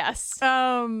 Oh, yes.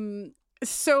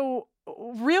 So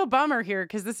real bummer here,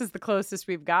 because this is the closest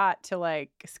we've got to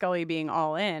like Scully being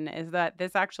all in, is that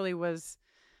this actually was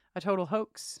a total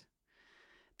hoax.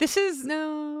 This is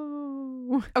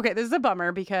okay. This is a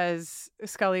bummer because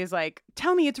Scully is like,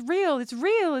 tell me it's real. It's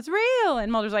real. It's real.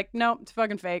 And Mulder's like, no, it's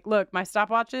fucking fake. Look, my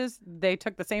stopwatches, they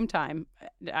took the same time.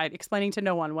 Explaining to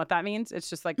no one what that means. It's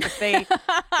just like if they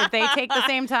take the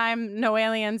same time, no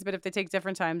aliens. But if they take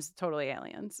different times, totally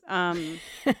aliens.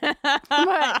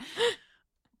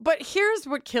 But here's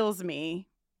what kills me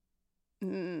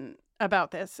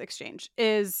about this exchange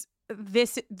is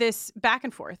this back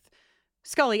and forth.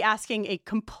 Scully asking a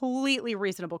completely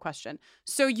reasonable question.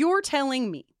 So you're telling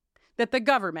me that the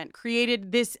government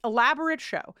created this elaborate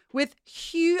show with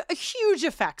huge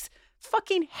effects,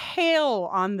 fucking hail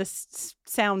on the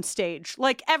sound stage,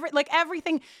 like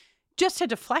everything, just to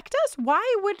deflect us? Why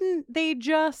wouldn't they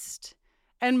just...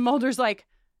 And Mulder's like,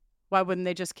 why wouldn't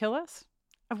they just kill us?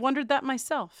 I've wondered that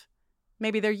myself.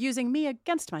 Maybe they're using me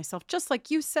against myself, just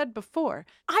like you said before.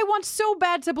 I want so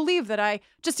bad to believe that I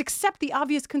just accept the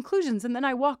obvious conclusions and then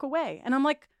I walk away. And I'm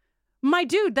like, my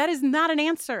dude, that is not an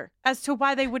answer as to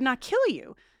why they would not kill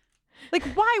you. Like,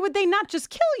 why would they not just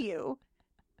kill you?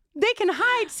 They can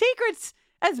hide secrets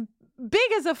as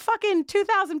big as a fucking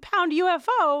 2,000-pound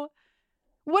UFO.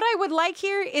 What I would like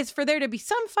here is for there to be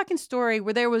some fucking story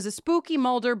where there was a spooky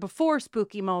Mulder before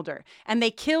spooky Mulder and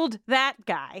they killed that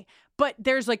guy. But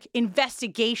there's like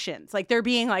investigations, like they're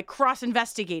being like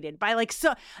cross-investigated by like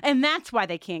so, and that's why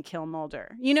they can't kill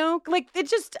Mulder. You know, like it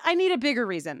just, I need a bigger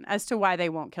reason as to why they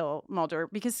won't kill Mulder,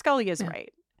 because Scully is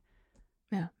right.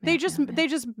 They just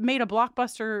made a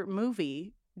blockbuster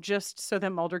movie just so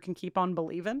that Mulder can keep on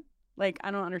believing. Like,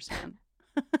 I don't understand.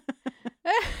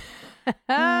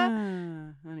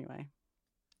 Anyway.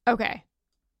 Okay.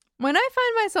 When I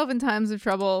find myself in times of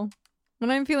trouble, when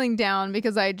I'm feeling down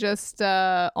because I just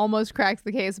almost cracked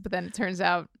the case, but then it turns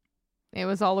out it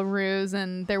was all a ruse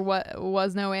and there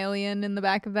was no alien in the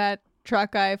back of that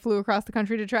truck I flew across the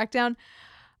country to track down,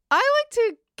 I like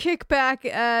to kick back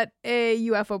at a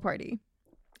UFO party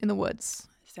in the woods.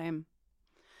 Same.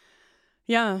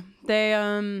 Yeah, they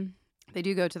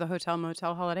do go to the Hotel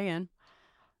Motel Holiday Inn.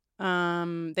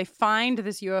 They find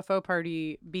this UFO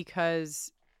party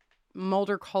because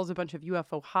Mulder calls a bunch of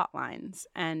UFO hotlines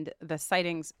and the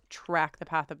sightings track the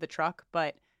path of the truck.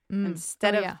 But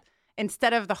instead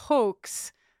of the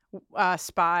hoax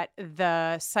spot,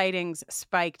 the sightings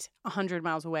spiked 100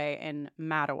 miles away in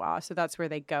Mattawa. So that's where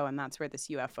they go. And that's where this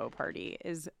UFO party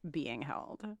is being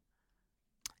held.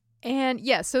 And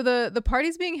yeah, so the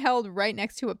party's being held right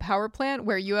next to a power plant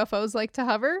where UFOs like to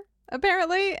hover,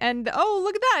 apparently. And oh,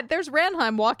 look at that. There's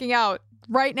Ranheim walking out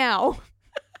right now.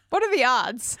 What are the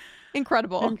odds?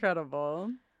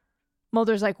 Incredible.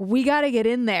 Mulder's like, we got to get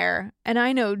in there. And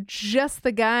I know just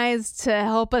the guys to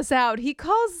help us out. He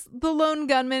calls the lone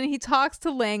gunman. He talks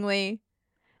to Langley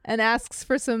and asks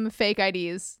for some fake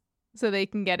IDs so they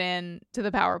can get in to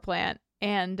the power plant.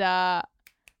 And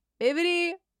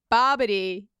bibbidi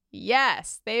bobbidi,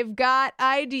 yes, they've got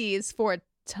IDs for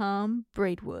Tom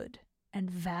Braidwood and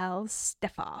Val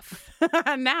Stefoff.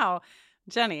 Now,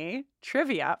 Jenny,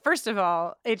 trivia. First of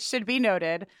all, it should be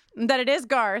noted that it is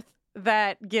Garth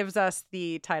that gives us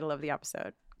the title of the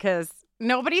episode, because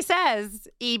nobody says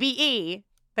E.B.E.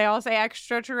 They all say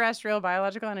extraterrestrial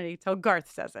biological entity till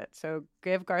Garth says it. So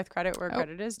give Garth credit where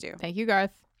credit is due. Thank you,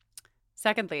 Garth.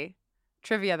 Secondly,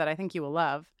 trivia that I think you will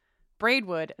love.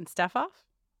 Braidwood and Stefoff.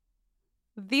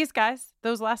 These guys,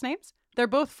 those last names, they're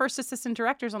both first assistant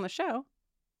directors on the show,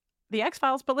 The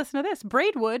X-Files. But listen to this.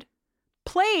 Braidwood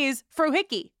plays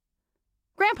Frohickey,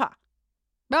 Grandpa.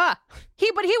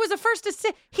 He was a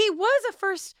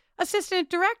first assistant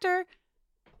director,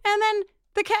 and then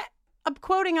I'm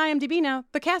quoting IMDb now.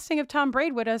 The casting of Tom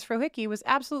Braidwood as Frohickey was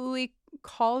absolutely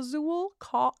casual.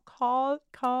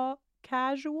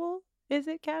 Casual? Is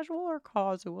it casual or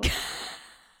causal?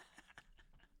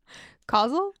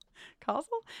 Causal?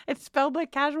 Causal? It's spelled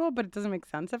like casual, but it doesn't make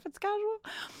sense if it's casual.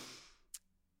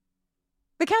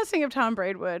 The casting of Tom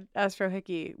Braidwood as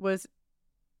Frohickey was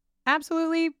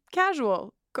absolutely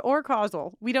casual or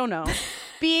causal. We don't know.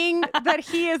 Being that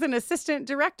he is an assistant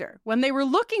director. When they were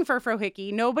looking for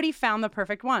Frohickey, nobody found the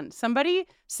perfect one. Somebody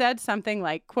said something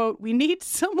like, quote, "We need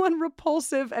someone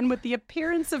repulsive and with the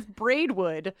appearance of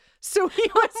Braidwood." So he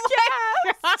was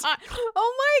cast.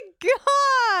 Oh my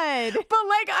God. But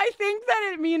like, I think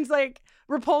that it means like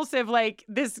repulsive, like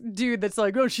this dude that's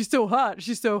like, oh, she's so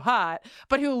hot,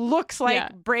 but who looks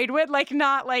like Braidwood, like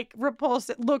not like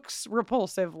repulsive, looks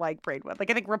repulsive like Braidwood. Like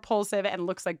I think repulsive and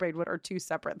looks like Braidwood are two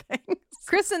separate things.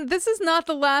 Kristen, this is not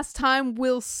the last time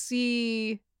we'll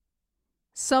see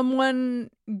someone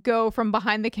go from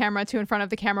behind the camera to in front of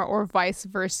the camera or vice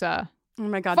versa. Oh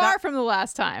my God. Far from the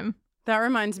last time. That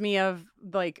reminds me of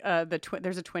like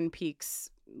there's a Twin Peaks,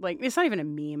 like it's not even a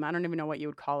meme. I don't even know what you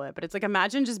would call it, but it's like,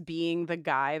 imagine just being the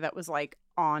guy that was like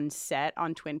on set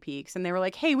on Twin Peaks and they were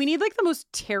like, hey, we need like the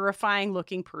most terrifying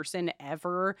looking person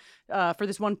ever for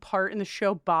this one part in the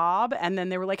show, Bob. And then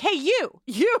they were like, hey, you,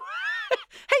 hey,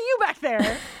 you back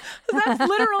there. That's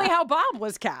literally how Bob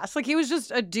was cast. Like he was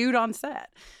just a dude on set.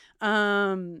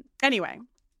 Anyway,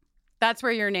 that's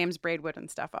where your names Braidwood and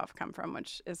Stefoff come from,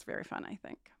 which is very fun, I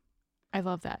think. I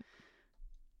love that.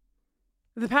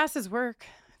 The passes work.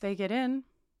 They get in.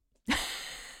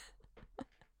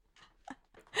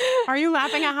 Are you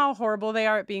laughing at how horrible they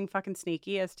are at being fucking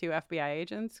sneaky as two FBI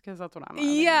agents? Because that's what I'm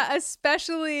laughing Yeah,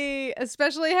 especially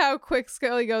how quick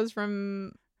Scully goes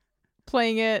from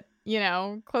playing it,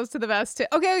 close to the vest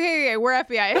to okay, we're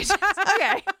FBI agents.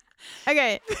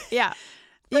 Okay, yeah,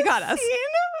 you got us.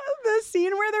 The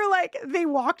scene where they're like, they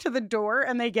walk to the door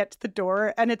and they get to the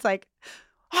door and it's like,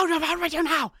 oh no, how do I do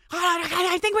now?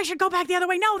 I think we should go back the other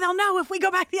way. No, they'll know if we go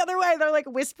back the other way. They're like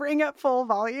whispering at full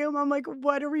volume. I'm like,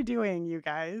 what are we doing, you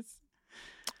guys?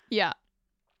 Yeah.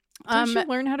 Don't you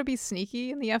learn how to be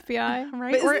sneaky in the FBI?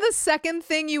 Right. But isn't the second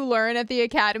thing you learn at the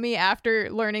academy after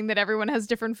learning that everyone has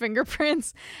different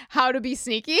fingerprints how to be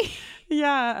sneaky?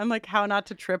 Yeah, and like how not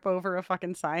to trip over a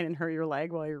fucking sign and hurt your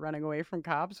leg while you're running away from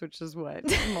cops, which is what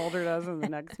Mulder does in the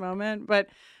next moment. But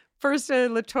first, a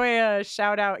LaToya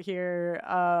shout out here.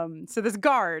 So this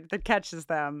guard that catches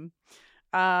them,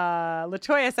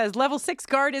 LaToya says, level 6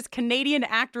 guard is Canadian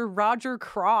actor Roger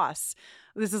Cross.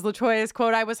 This is LaToya's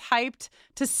quote. I was hyped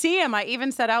to see him. I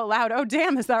even said out loud, oh,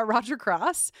 damn, is that Roger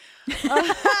Cross?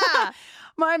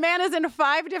 My man is in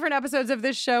 5 different episodes of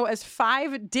this show as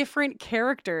 5 different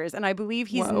characters. And I believe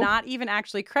he's not even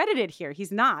actually credited here.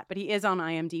 He's not, but he is on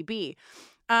IMDb.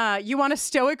 You want a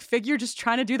stoic figure just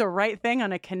trying to do the right thing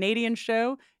on a Canadian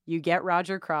show? You get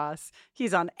Roger Cross.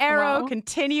 He's on Arrow,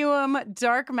 Continuum,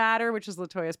 Dark Matter, which is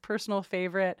LaToya's personal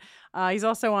favorite. He's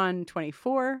also on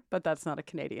 24, but that's not a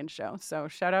Canadian show. So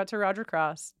shout out to Roger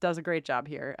Cross. Does a great job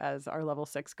here as our level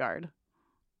 6 guard.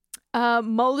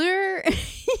 Mulder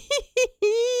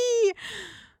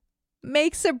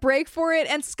makes a break for it,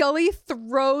 and Scully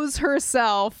throws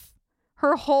herself,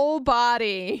 her whole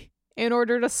body, in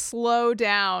order to slow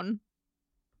down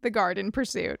the guard in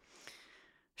pursuit.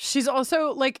 She's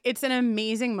also like, it's an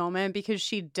amazing moment because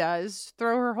she does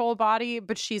throw her whole body,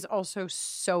 but she's also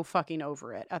so fucking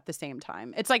over it at the same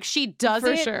time. It's like she does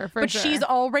she's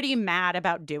already mad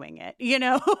about doing it,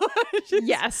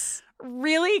 Yes.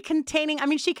 Really containing,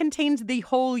 she contains the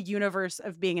whole universe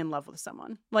of being in love with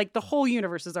someone. Like the whole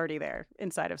universe is already there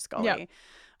inside of Scully.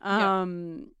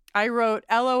 Yep. I wrote,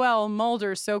 LOL,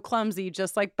 Mulder, so clumsy,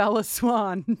 just like Bella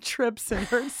Swan, trips and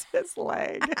hurts his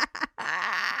leg.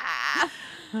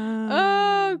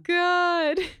 Oh,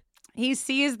 God. He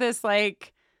sees this,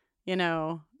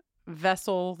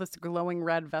 vessel, this glowing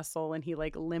red vessel, and he,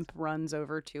 limp runs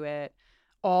over to it.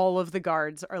 All of the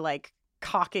guards are,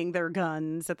 cocking their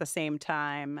guns at the same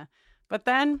time. But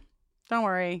then, don't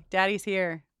worry, Daddy's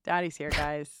here. Daddy's here,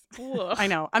 guys. I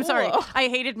know. I'm sorry. I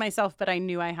hated myself, but I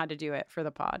knew I had to do it for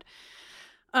the pod.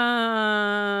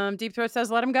 Deep Throat says,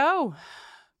 let him go.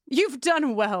 You've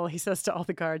done well, he says to all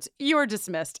the guards. You're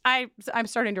dismissed. I'm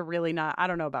starting to really I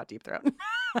don't know about Deep Throat.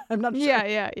 I'm not sure.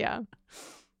 Yeah.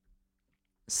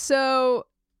 So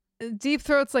Deep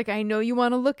Throat's like, I know you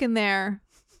want to look in there,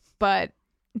 but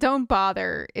don't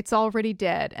bother. It's already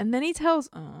dead. And then he tells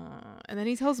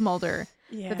Mulder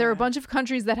that there are a bunch of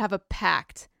countries that have a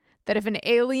pact that if an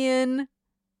alien,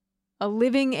 a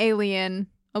living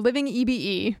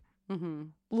E.B.E.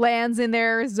 lands in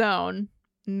their zone,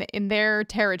 in their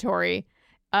territory,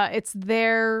 it's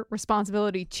their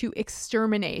responsibility to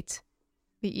exterminate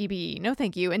the E.B.E. No,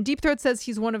 thank you. And Deep Throat says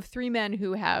he's one of 3 men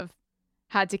who have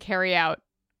had to carry out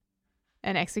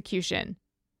an execution.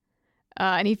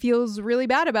 And he feels really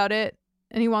bad about it,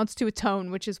 and he wants to atone,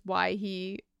 which is why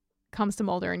he comes to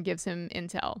Mulder and gives him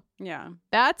intel. Yeah.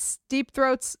 That's Deep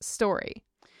Throat's story.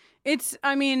 It's,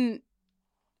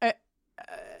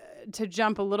 to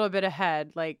jump a little bit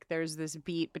ahead, there's this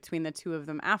beat between the two of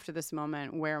them after this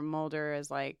moment where Mulder is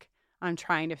like, I'm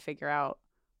trying to figure out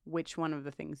which one of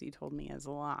the things you told me is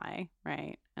a lie,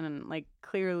 right? And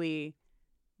clearly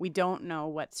we don't know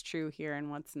what's true here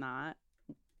and what's not.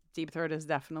 Deep Throat is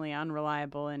definitely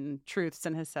unreliable in truths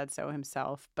and has said so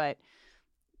himself, but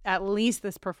at least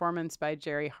this performance by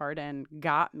Jerry Hardin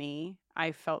got me.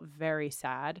 I felt very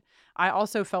sad. I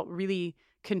also felt really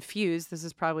confused. This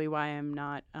is probably why I'm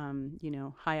not,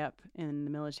 high up in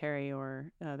the military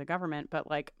or the government, but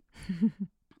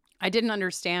I didn't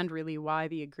understand really why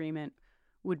the agreement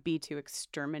would be to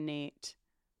exterminate.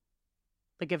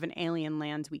 If an alien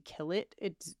lands, we kill it.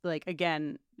 It's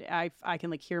again, I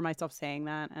can hear myself saying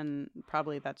that, and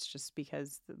probably that's just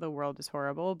because the world is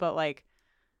horrible, but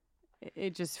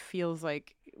it just feels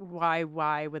like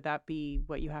why would that be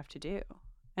what you have to do?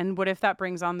 And what if that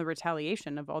brings on the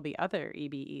retaliation of all the other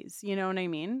E.B.Es? You know what I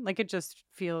mean? It just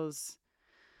feels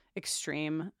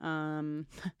extreme,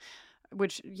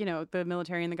 which, the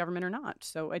military and the government are not.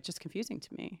 So it's just confusing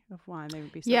to me of why they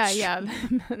would be so Yeah.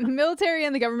 The military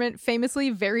and the government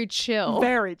famously very chill.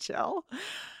 Very chill.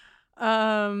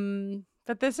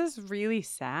 But this is really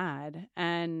sad.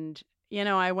 And,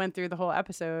 I went through the whole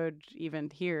episode, even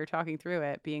here, talking through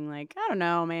it, being like, I don't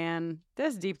know, man.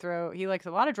 This Deep Throat, he likes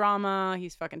a lot of drama.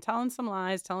 He's fucking telling some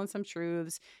lies, telling some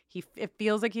truths. It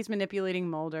feels like he's manipulating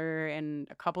Mulder in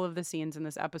a couple of the scenes in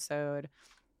this episode.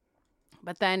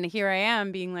 But then here I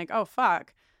am being like, oh,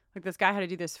 fuck. Like, this guy had to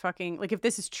do this fucking... Like, if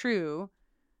this is true,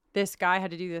 this guy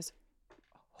had to do this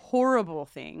horrible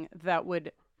thing that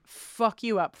would fuck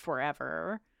you up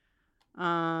forever.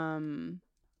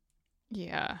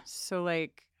 Yeah. So,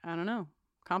 like, I don't know.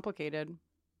 Complicated.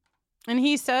 And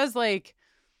he says, like,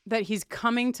 that he's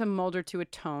coming to Mulder to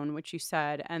atone, which you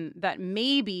said, and that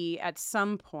maybe at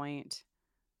some point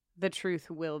the truth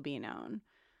will be known.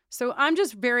 So I'm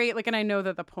just very, like, and I know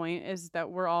that the point is that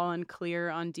we're all unclear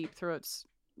on Deep Throat's,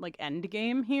 like, end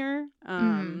game here.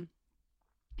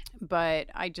 But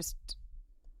I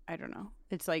don't know.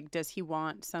 It's like, does he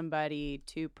want somebody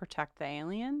to protect the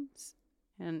aliens?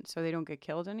 And so they don't get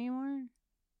killed anymore?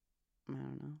 I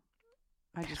don't know.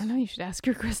 I don't know. You should ask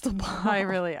your crystal ball.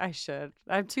 I should.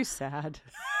 I'm too sad.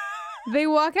 They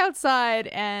walk outside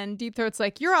and Deep Throat's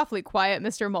like, you're awfully quiet,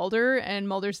 Mr. Mulder. And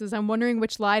Mulder says, I'm wondering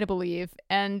which lie to believe.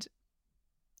 And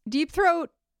Deep Throat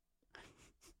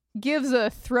gives a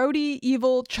throaty,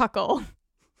 evil chuckle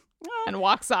and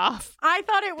walks off. I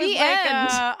thought it was the like, end.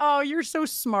 Oh, you're so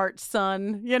smart,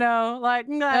 son. Like,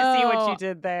 I see what you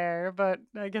did there. But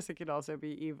I guess it could also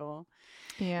be evil.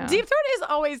 Yeah. Deep Throat is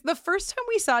always, the first time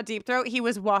we saw Deep Throat, he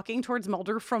was walking towards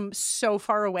Mulder from so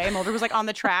far away. Mulder was like on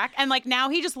the track. And like now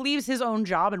he just leaves his own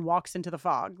job and walks into the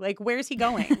fog. Like, where's he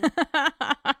going?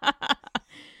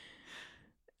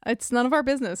 It's none of our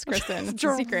business, Kristen. It's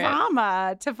a secret.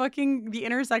 Drama to fucking the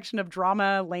intersection of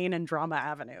Drama Lane and Drama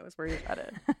Avenue is where he's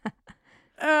headed.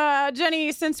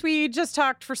 Jenny, since we just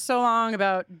talked for so long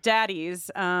about daddies,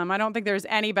 I don't think there's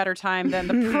any better time than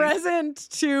the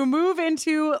present to move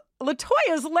into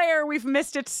LaToya's lair. We've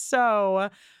missed it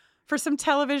so for some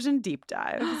television deep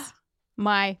dives.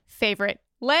 My favorite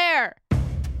lair.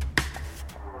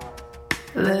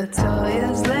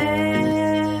 LaToya's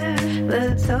lair,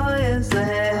 LaToya's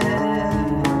lair.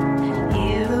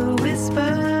 Hear the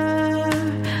whisper,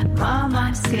 Mom,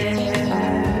 I'm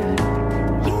scared.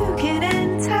 You can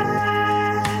enter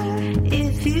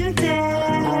if you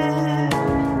dare.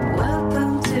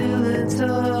 Welcome to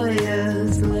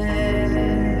LaToya's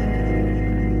lair.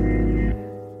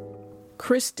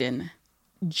 Kristen,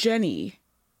 Jenny,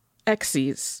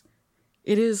 Exes,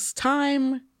 it is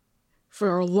time for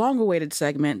our long-awaited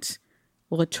segment,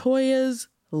 LaToya's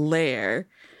Lair.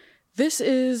 This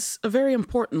is a very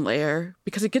important lair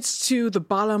because it gets to the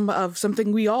bottom of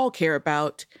something we all care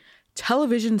about,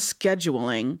 television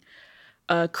scheduling.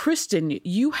 Kristen,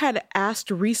 you had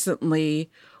asked recently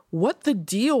what the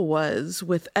deal was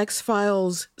with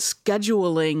X-Files'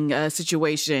 scheduling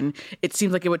situation. It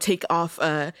seemed like it would take off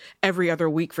every other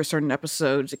week for certain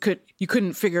episodes. You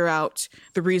couldn't figure out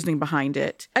the reasoning behind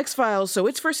it. X-Files, so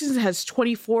its first season has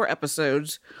 24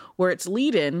 episodes, where its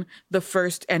lead-in, the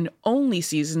first and only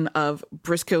season of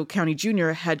Briscoe County Jr.,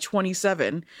 had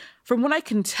 27. From what I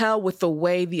can tell with the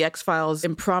way the X-Files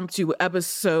impromptu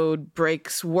episode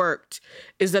breaks worked,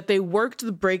 is that they worked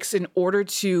the breaks in order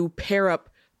to pair up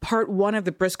part one of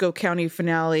the Briscoe County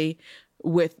finale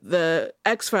with the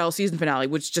X-Files season finale,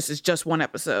 which is just one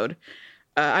episode.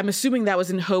 I'm assuming that was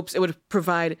in hopes it would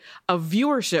provide a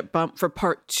viewership bump for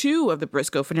part two of the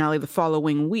Briscoe finale the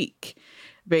following week.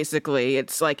 Basically,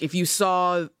 it's like if you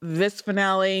saw this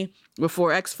finale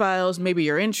before X-Files, maybe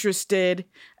you're interested,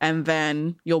 and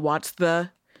then you'll watch the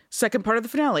second part of the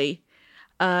finale.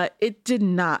 It did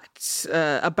not.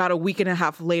 About a week and a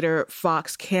half later,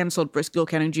 Fox canceled Briscoe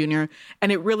County Jr.,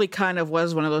 and it really kind of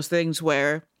was one of those things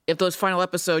where if those final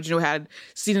episodes, had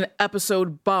seen an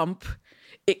episode bump,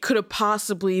 it could have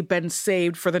possibly been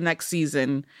saved for the next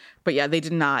season. But yeah, they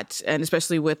did not. And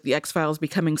especially with the X-Files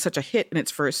becoming such a hit in its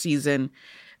first season,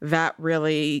 that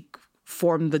really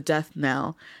formed the death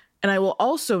knell. And I will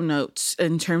also note,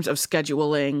 in terms of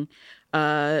scheduling,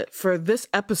 for this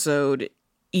episode,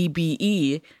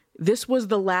 E.B.E., this was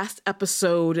the last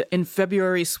episode in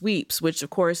February sweeps, which,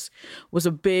 of course, was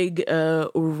a big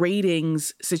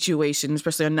ratings situation,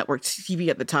 especially on network TV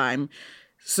at the time.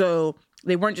 So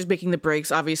they weren't just making the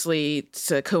breaks, obviously,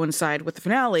 to coincide with the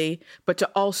finale, but to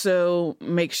also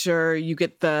make sure you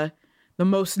get the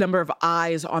most number of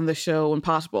eyes on the show when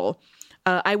possible.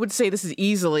 I would say this is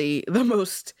easily the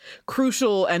most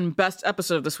crucial and best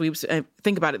episode of the sweeps.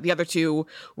 Think about it. The other two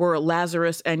were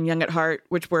Lazarus and Young at Heart,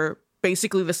 which were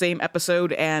basically the same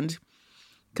episode and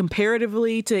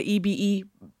comparatively to E.B.E.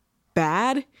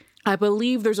 bad. I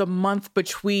believe there's a month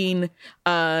between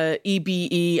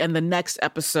E.B.E. and the next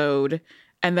episode.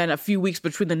 and then a few weeks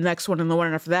between the next one and the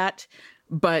one after that.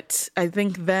 But I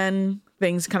think then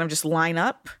things kind of just line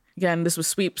up. Again, this was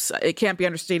sweeps. It can't be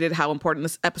understated how important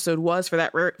this episode was for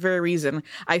that very reason.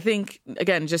 I think,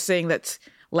 again, just saying that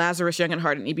Lazarus, Young and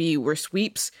Hart, and E.B.E. were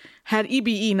sweeps. Had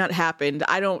E.B.E. not happened,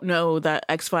 I don't know that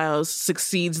X-Files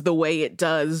succeeds the way it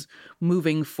does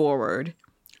moving forward.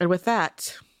 And with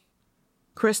that,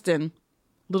 Kristen,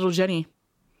 little Jenny,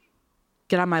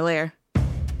 get on my lair.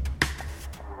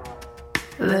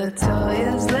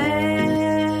 Latoya's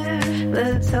lair,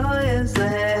 Latoya's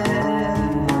lair.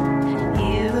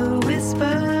 Hear the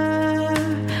whisper,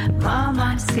 Mom,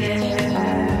 I'm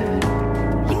scared.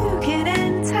 You can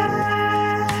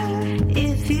enter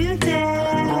if you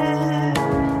dare.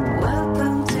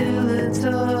 Welcome to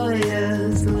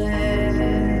Latoya's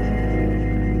lair.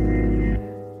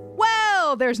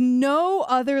 Well, there's no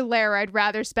other lair I'd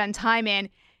rather spend time in,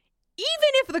 even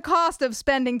if the cost of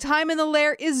spending time in the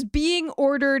lair is being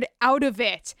ordered out of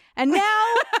it. And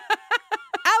now,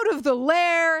 out of the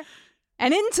lair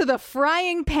and into the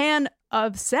frying pan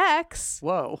of sex.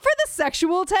 Whoa. For the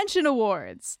Sexual Tension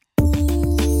Awards.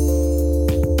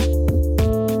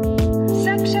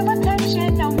 Sexual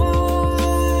Tension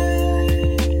Award.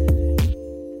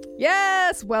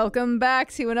 Yes, welcome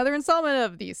back to another installment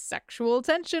of the Sexual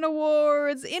Tension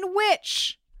Awards, in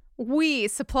which we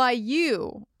supply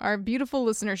you, our beautiful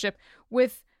listenership,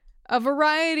 with a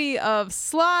variety of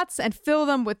slots and fill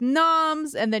them with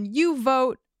noms, and then you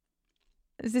vote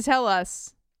to tell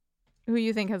us who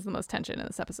you think has the most tension in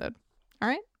this episode. All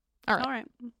right? All right.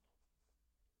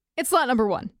 It's slot number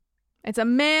 1. It's a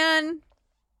man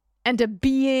and a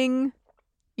being,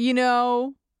 you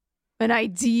know, an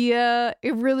idea.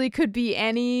 It really could be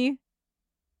any.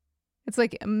 It's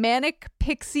like a manic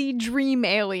pixie dream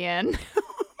alien.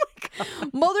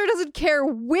 Mulder doesn't care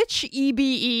which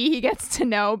E.B.E. he gets to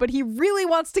know, but he really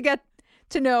wants to get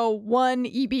to know one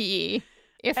E.B.E.,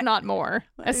 if not more,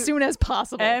 as soon as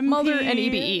possible. Mulder and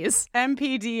E.B.E.s.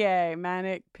 MPDA,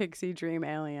 Manic Pixie Dream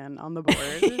Alien, on the board.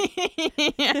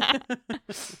 Yeah.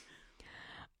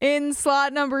 In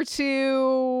slot number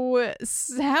 2,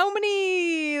 how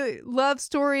many love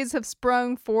stories have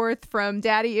sprung forth from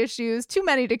daddy issues? Too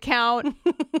many to count.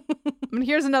 And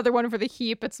here's another one for the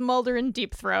heap. It's Mulder and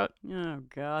Deep Throat. Oh,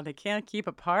 God. They can't keep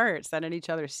apart, sending each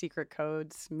other secret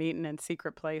codes, meeting in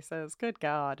secret places. Good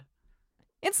God.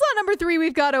 In slot number 3,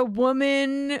 we've got a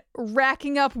woman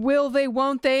racking up will they,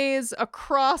 won't they's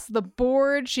across the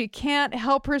board. She can't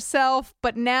help herself,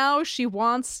 but now she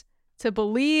wants to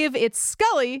believe. It's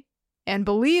Scully and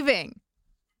Believing.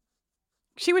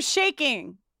 She was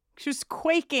shaking. She was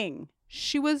quaking.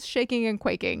 She was shaking and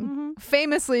quaking. Mm-hmm.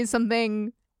 Famously,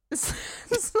 something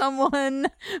someone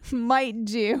might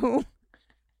do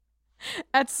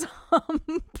at some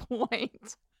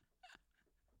point.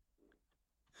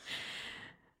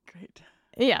 Great.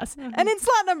 Yes. Mm-hmm. And in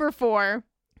slot number 4,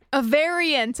 a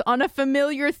variant on a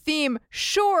familiar theme.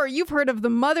 Sure, you've heard of the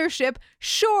Mothership.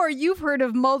 Sure, you've heard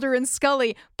of Mulder and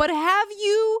Scully. But have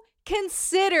you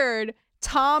considered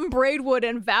Tom Braidwood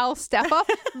and Val Stefoff?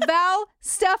 Val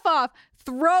Stefoff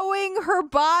throwing her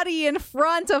body in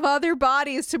front of other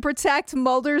bodies to protect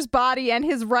Mulder's body and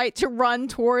his right to run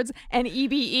towards an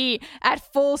E.B.E.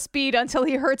 at full speed until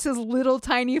he hurts his little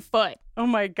tiny foot. Oh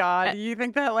my God. You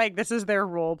think that like this is their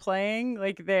role playing?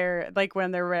 Like they're like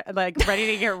when they're ready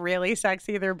to get really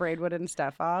sexy, they're Braidwood and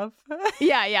Stefoff.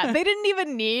 Yeah. They didn't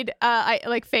even need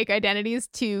fake identities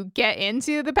to get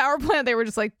into the power plant. They were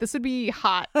just like, this would be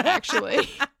hot, actually.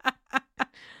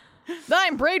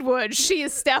 I'm Braidwood. She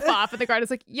is Stefoff. And the guard is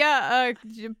like, yeah,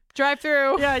 drive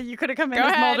through. Yeah, you could have come in Go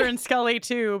as ahead. Mulder and Scully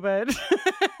too, but.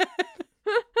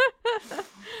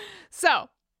 So,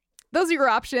 those are your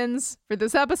options for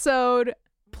this episode.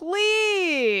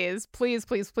 Please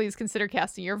consider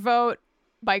casting your vote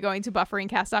by going to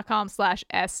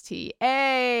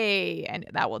bufferingcast.com/STA. And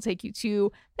that will take you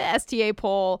to the STA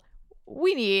poll.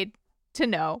 We need to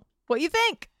know what you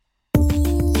think.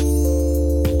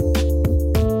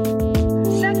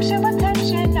 Sexual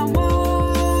Attention Award.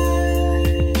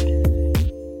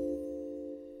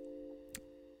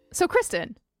 So,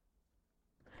 Kristen,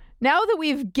 now that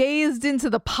we've gazed into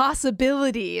the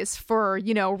possibilities for,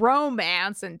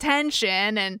 romance and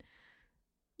tension and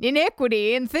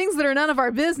iniquity and things that are none of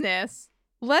our business,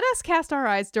 let us cast our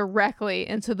eyes directly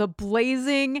into the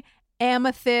blazing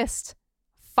amethyst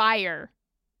fire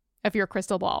of your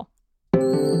crystal ball.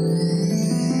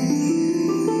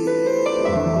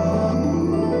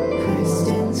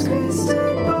 Kristen's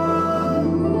crystal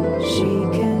ball, she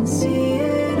can see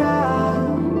it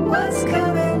all. What's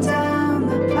coming down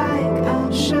the pike,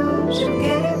 I'm sure she'll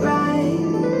get it right.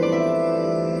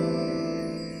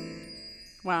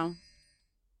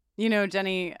 You know,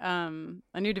 Jenny, a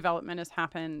new development has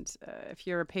happened. If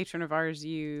you're a patron of ours,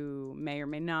 you may or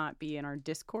may not be in our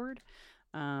Discord.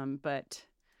 But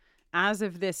as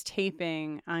of this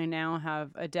taping, I now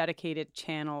have a dedicated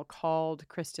channel called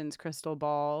Kristen's Crystal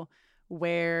Ball,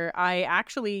 where I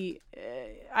actually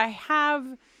I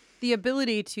have the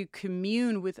ability to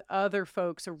commune with other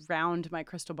folks around my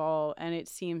crystal ball, and it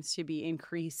seems to be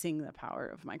increasing the power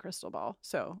of my crystal ball.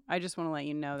 So I just want to let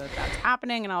you know that that's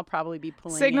happening, and I'll probably be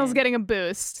pulling Signal's getting a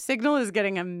boost. Signal is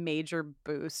getting a major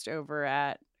boost over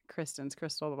at Kristen's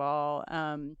Crystal Ball.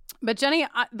 But Jenny,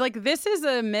 this is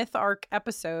a Myth Arc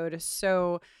episode,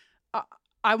 so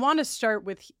I want to start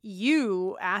with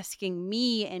you asking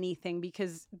me anything,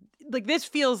 because this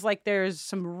feels like there's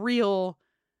some real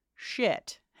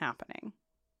shit happening.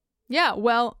 Yeah,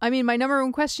 well, I mean, my number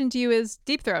one question to you is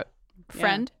Deep Throat.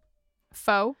 Friend,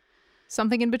 foe,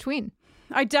 something in between.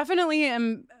 I definitely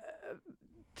am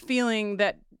feeling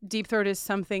that Deep Throat is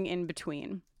something in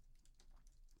between.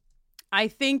 I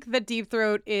think that Deep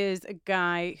Throat is a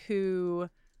guy who,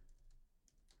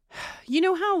 you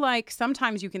know how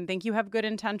sometimes you can think you have good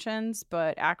intentions,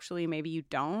 but actually maybe you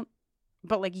don't,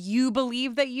 but you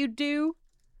believe that you do.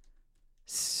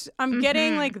 I'm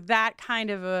getting that kind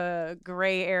of a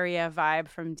gray area vibe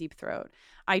from Deep Throat.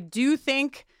 I do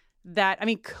think that,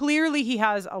 clearly he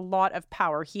has a lot of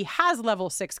power. He has level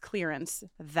 6 clearance.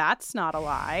 That's not a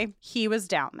lie. He was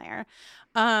down there.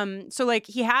 So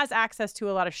he has access to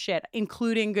a lot of shit,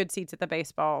 including good seats at the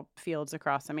baseball fields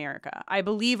across America. I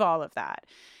believe all of that.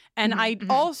 And I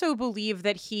also believe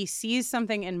that he sees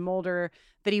something in Mulder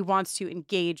that he wants to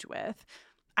engage with.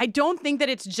 I don't think that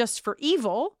it's just for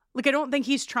evil. I don't think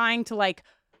he's trying to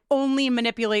only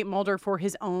manipulate Mulder for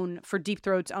Deep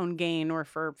Throat's own gain, or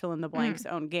for fill in the blank's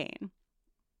own gain.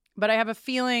 But I have a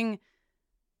feeling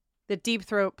that Deep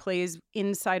Throat plays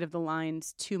inside of the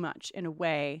lines too much in a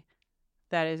way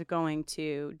that is going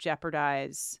to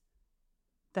jeopardize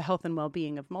the health and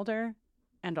well-being of Mulder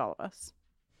and all of us.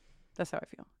 That's how I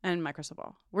feel. And my crystal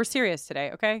ball. We're serious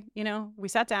today, okay? You know, we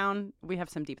sat down, we have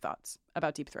some deep thoughts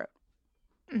about Deep Throat.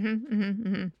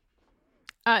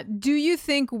 Do you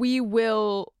think we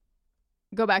will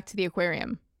go back to the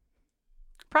aquarium?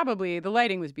 Probably. The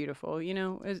lighting was beautiful. You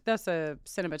know, that's a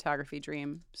cinematography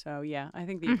dream. So yeah, I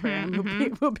think the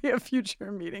aquarium will be a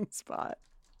future meeting spot.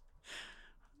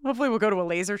 Hopefully we'll go to a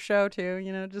laser show too,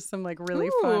 you know, just some really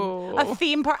fun. A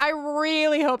theme park. I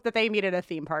really hope that they meet at a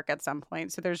theme park at some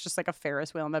point. So there's just a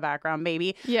Ferris wheel in the background,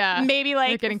 maybe. Yeah. Maybe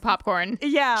they're getting popcorn.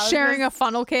 Yeah. Sharing a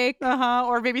funnel cake.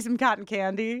 Or maybe some cotton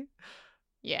candy.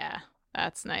 Yeah.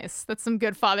 That's nice. That's some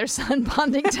good father-son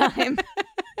bonding time.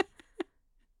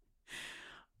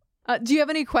 Do you have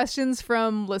any questions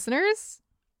from listeners?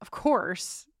 Of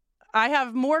course. I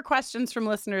have more questions from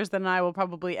listeners than I will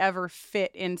probably ever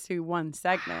fit into one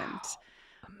segment.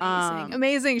 Amazing.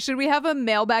 Amazing. Should we have a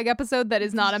mailbag episode that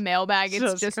is not a mailbag?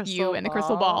 It's just you and the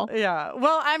crystal ball. Yeah.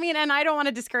 Well, and I don't want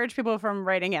to discourage people from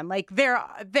writing in. There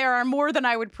are more than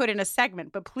I would put in a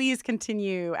segment, but please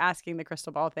continue asking the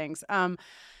crystal ball things.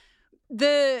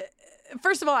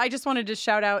 First of all, I just wanted to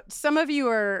shout out, some of you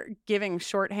are giving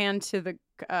shorthand to the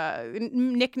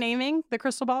nicknaming the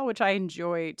crystal ball, which I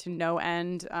enjoy to no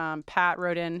end. Pat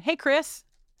wrote in, "Hey Chris,"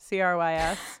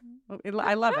 CRYS.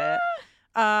 I love it.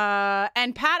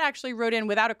 And Pat actually wrote in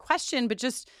without a question, but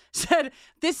just said,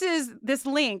 this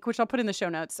link, which I'll put in the show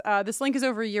notes. This link is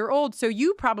over a year old, so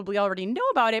you probably already know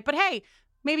about it, but hey,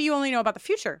 maybe you only know about the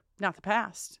future, not the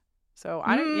past. So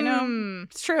I don't,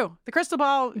 it's true. The crystal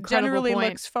ball generally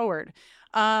looks forward.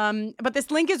 But this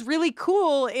link is really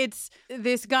cool. It's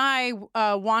this guy,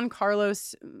 Juan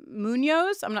Carlos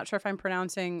Munoz. I'm not sure if I'm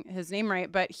pronouncing his name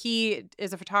right, but he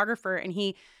is a photographer, and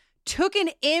he took an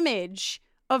image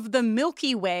of the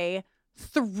Milky Way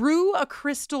through a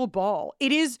crystal ball.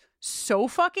 It is so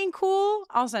fucking cool.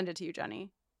 I'll send it to you, Jenny.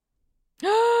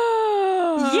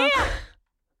 Yeah.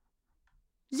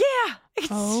 Yeah.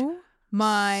 Oh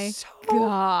my so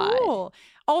God. Cool.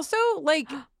 Also,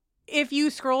 if you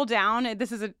scroll down,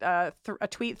 this is a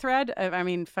tweet thread.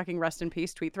 Fucking rest in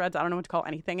peace, tweet threads. I don't know what to call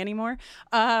anything anymore.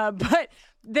 But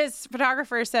this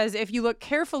photographer says, if you look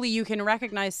carefully, you can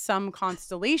recognize some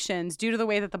constellations due to the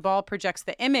way that the ball projects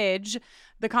the image.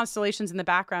 The constellations in the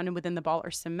background and within the ball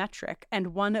are symmetric. And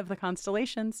one of the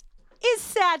constellations is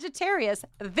Sagittarius.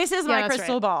 This is my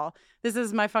crystal ball. This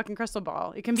is my fucking crystal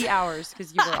ball. It can be ours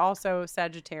because you were also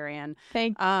Sagittarian.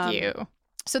 Thank you.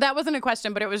 So that wasn't a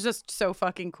question, but it was just so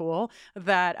fucking cool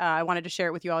that I wanted to share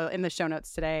it with you all in the show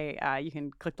notes today. You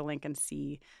can click the link and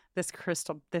see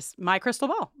my crystal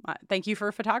ball. Thank you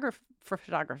for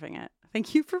photographing it.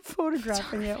 Thank you for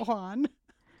photographing it, Juan.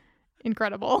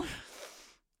 Incredible.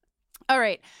 All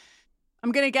right.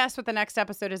 I'm going to guess what the next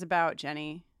episode is about,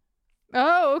 Jenny.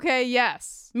 Oh, okay.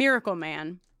 Yes. Miracle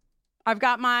Man. I've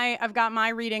got my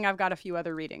reading. I've got a few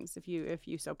other readings, if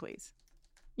you so please.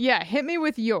 Yeah, hit me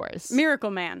with yours.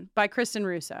 Miracle Man by Kristen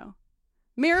Russo.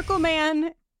 Miracle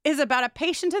Man is about a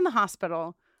patient in the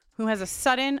hospital who has a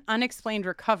sudden, unexplained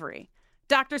recovery.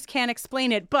 Doctors can't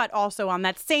explain it, but also on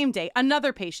that same day,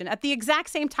 another patient at the exact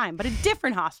same time, but a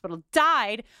different hospital,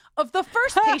 died of the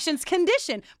first patient's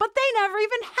condition, but they never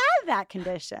even had that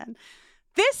condition.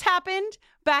 This happened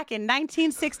back in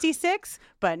 1966,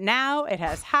 but now it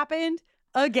has happened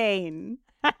again.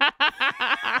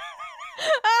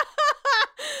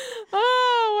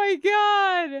 Oh my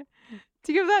God.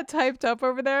 Do you have that typed up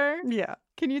over there? Yeah.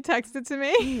 Can you text it to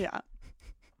me? Yeah.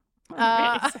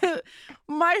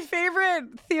 My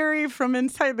favorite theory from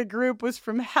inside the group was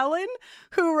from Helen,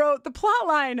 who wrote, the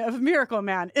plotline of Miracle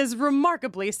Man is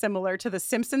remarkably similar to the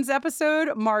Simpsons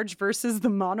episode, Marge versus the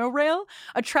Monorail.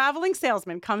 A traveling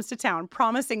salesman comes to town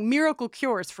promising miracle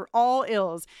cures for all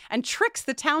ills and tricks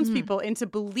the townspeople into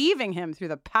believing him through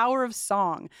the power of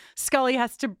song. Scully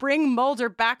has to bring Mulder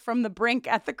back from the brink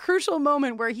at the crucial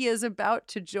moment where he is about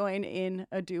to join in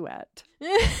a duet.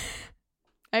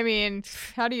 I mean,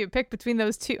 how do you pick between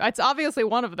those two? It's obviously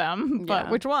one of them, but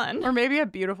which one? Or maybe a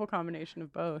beautiful combination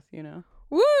of both, you know?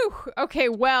 Woo! Okay,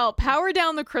 well, power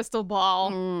down the crystal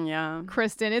ball. Yeah.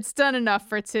 Kristen, it's done enough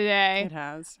for today. It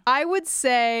has. I would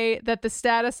say that the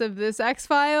status of this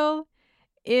X-File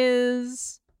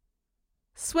is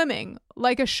swimming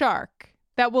like a shark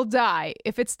that will die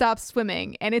if it stops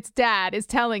swimming, and its dad is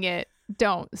telling it,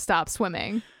 don't stop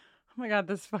swimming. Oh my God,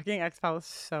 this fucking X-File is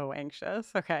so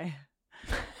anxious. Okay.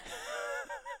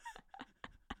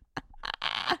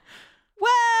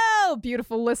 Well,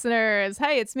 beautiful listeners.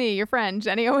 Hey, it's me, your friend,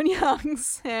 Jenny Owen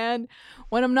Youngs. And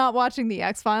when I'm not watching The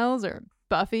X-Files or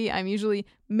Buffy, I'm usually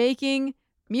making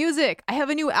music. I have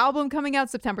a new album coming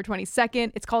out September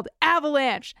 22nd. It's called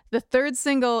Avalanche. The third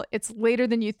single, It's Later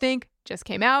Than You Think, just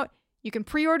came out. You can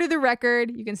pre-order the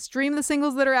record. You can stream the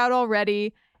singles that are out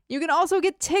already. You can also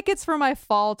get tickets for my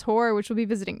fall tour, which will be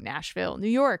visiting Nashville, New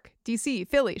York, DC,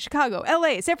 Philly, Chicago,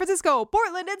 LA, San Francisco,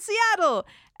 Portland, and Seattle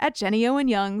at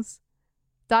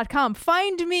JennyOwenYoungs.com.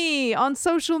 Find me on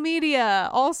social media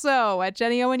also at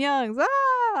Jenny Owen Youngs.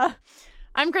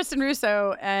 I'm Kristen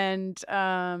Russo, and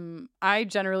I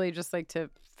generally just like to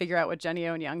figure out what Jenny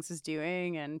Owen Youngs is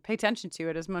doing and pay attention to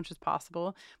it as much as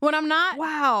possible. When I'm not...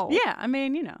 Wow. Yeah, I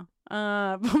mean, you know.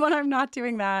 But when I'm not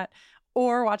doing that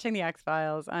or watching The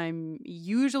X-Files, I'm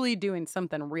usually doing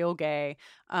something real gay.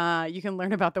 You can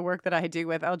learn about the work that I do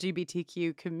with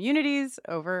LGBTQ communities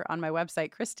over on my website,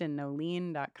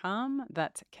 KristenNoeline.com.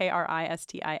 That's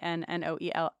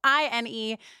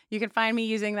KristinnOeline. You can find me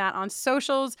using that on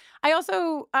socials. I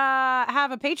also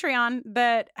have a Patreon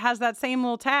that has that same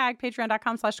little tag,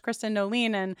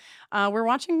 patreon.com/KristenNoeline. And we're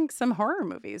watching some horror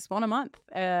movies, one a month,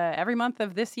 every month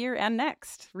of this year and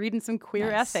next, reading some queer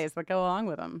essays that go along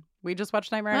with them. We just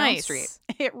watched Nightmare on Elm Street.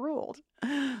 It ruled.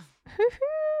 Woohoo!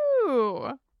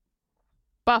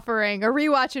 Buffering, a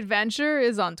rewatch adventure,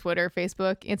 is on Twitter,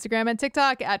 Facebook, Instagram, and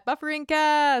TikTok at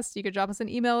BufferingCast. You can drop us an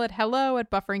email at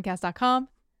hello@bufferingcast.com.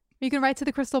 You can write to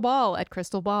the Crystal Ball at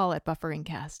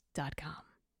crystalball@bufferingcast.com.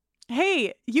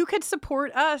 Hey, you could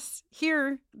support us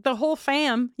here, the whole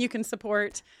fam. You can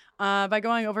support by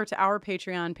going over to our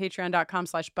Patreon,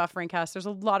 patreon.com/bufferingcast. There's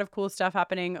a lot of cool stuff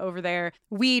happening over there.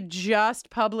 We just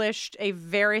published a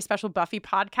very special Buffy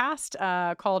podcast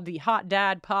called the Hot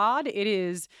Dad Pod. It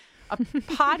is a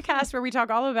podcast where we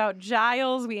talk all about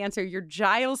Giles. We answer your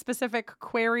Giles-specific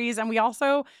queries, and we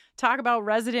also talk about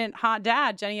resident hot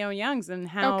dad, Jenny Owen Youngs, and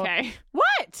how... Okay.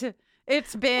 What?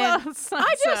 It's been...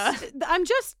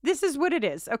 this is what it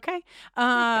is, okay?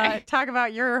 Talk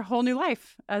about your whole new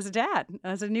life as a dad,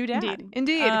 as a new dad.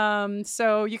 Indeed.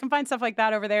 So you can find stuff like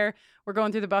that over there. We're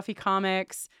going through the Buffy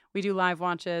comics. We do live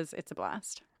watches. It's a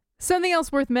blast. Something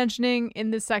else worth mentioning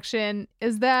in this section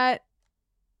is that,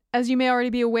 as you may already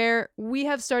be aware, we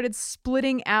have started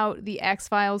splitting out the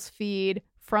X-Files feed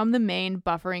from the main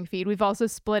buffering feed. We've also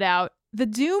split out the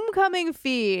Doomcoming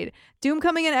feed.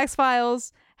 Doomcoming and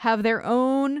X-Files have their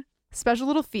own special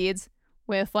little feeds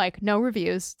with like no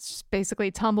reviews. It's just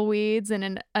basically tumbleweeds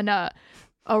and a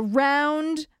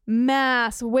round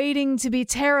mass waiting to be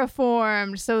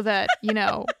terraformed so that, you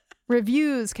know,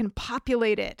 reviews can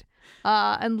populate it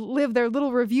and live their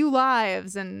little review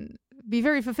lives and be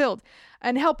very fulfilled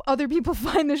and help other people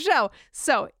find the show.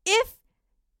 So if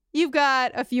you've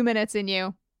got a few minutes in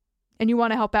you and you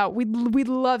want to help out, we'd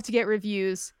love to get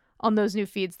reviews on those new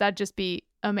feeds. That'd just be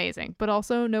amazing. But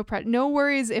also no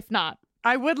worries if not.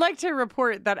 I would like to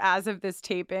report that as of this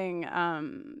taping,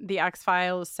 the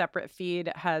X-Files separate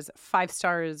feed has 5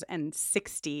 stars and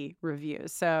 60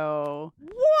 reviews. So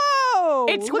whoa,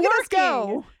 it's look working. at us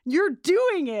go. You're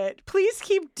doing it. Please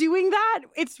keep doing that.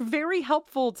 It's very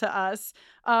helpful to us.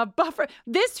 Buffer.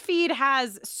 This feed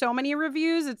has so many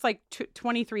reviews. It's like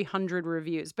 2,300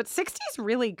 reviews, but 60 is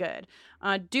really good.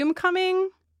 Doomcoming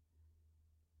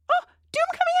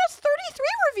has 33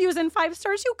 reviews and 5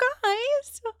 stars, you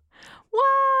guys. Wow.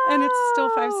 And it's still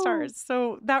 5 stars.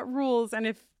 So that rules. And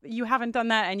if you haven't done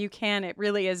that and you can, it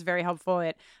really is very helpful.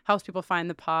 It helps people find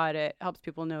the pod. It helps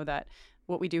people know that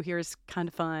what we do here is kind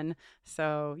of fun.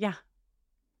 So, yeah.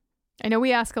 I know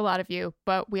we ask a lot of you,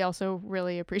 but we also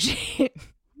really appreciate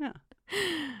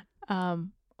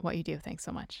what you do. Thanks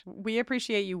so much. We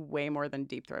appreciate you way more than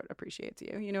Deep Throat appreciates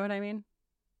you. You know what I mean?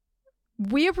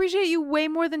 We appreciate you way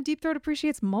more than Deep Throat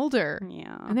appreciates Mulder.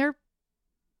 Yeah. And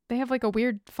they have like a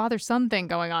weird father-son thing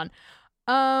going on.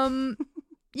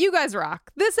 You guys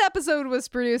rock. This episode was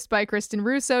produced by Kristen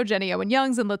Russo, Jenny Owen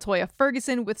Youngs, and LaToya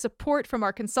Ferguson with support from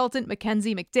our consultant,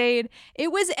 Mackenzie McDade.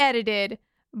 It was edited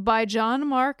by John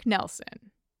Mark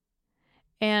Nelson.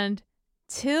 And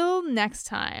till next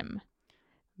time,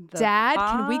 Dad,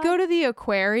 can we go to the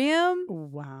aquarium?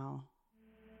 Wow.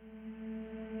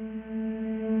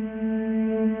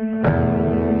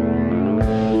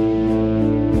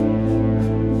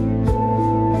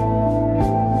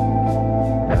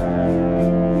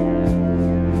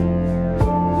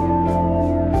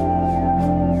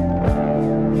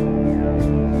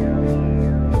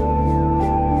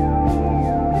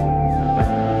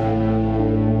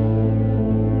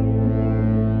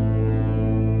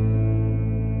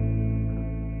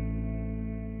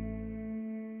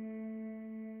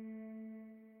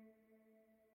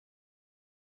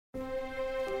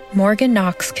 Morgan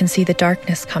Knox can see the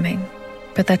darkness coming,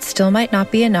 but that still might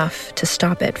not be enough to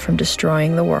stop it from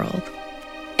destroying the world.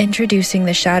 Introducing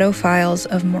the Shadow Files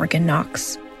of Morgan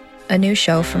Knox, a new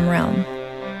show from Realm.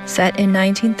 Set in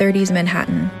 1930s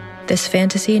Manhattan, this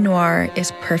fantasy noir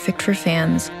is perfect for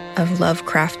fans of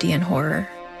Lovecraftian horror.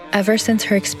 Ever since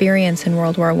her experience in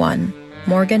World War I,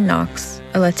 Morgan Knox,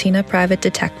 a Latina private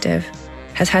detective,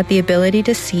 has had the ability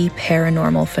to see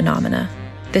paranormal phenomena.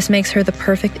 This makes her the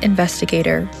perfect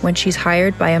investigator when she's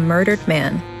hired by a murdered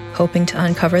man hoping to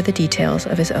uncover the details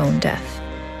of his own death.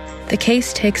 The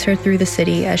case takes her through the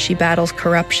city as she battles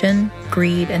corruption,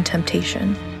 greed, and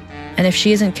temptation. And if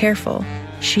she isn't careful,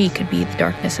 she could be the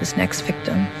darkness's next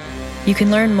victim. You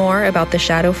can learn more about the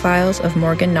Shadow Files of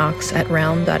Morgan Knox at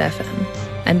realm.fm.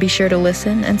 And be sure to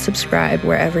listen and subscribe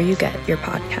wherever you get your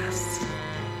podcasts.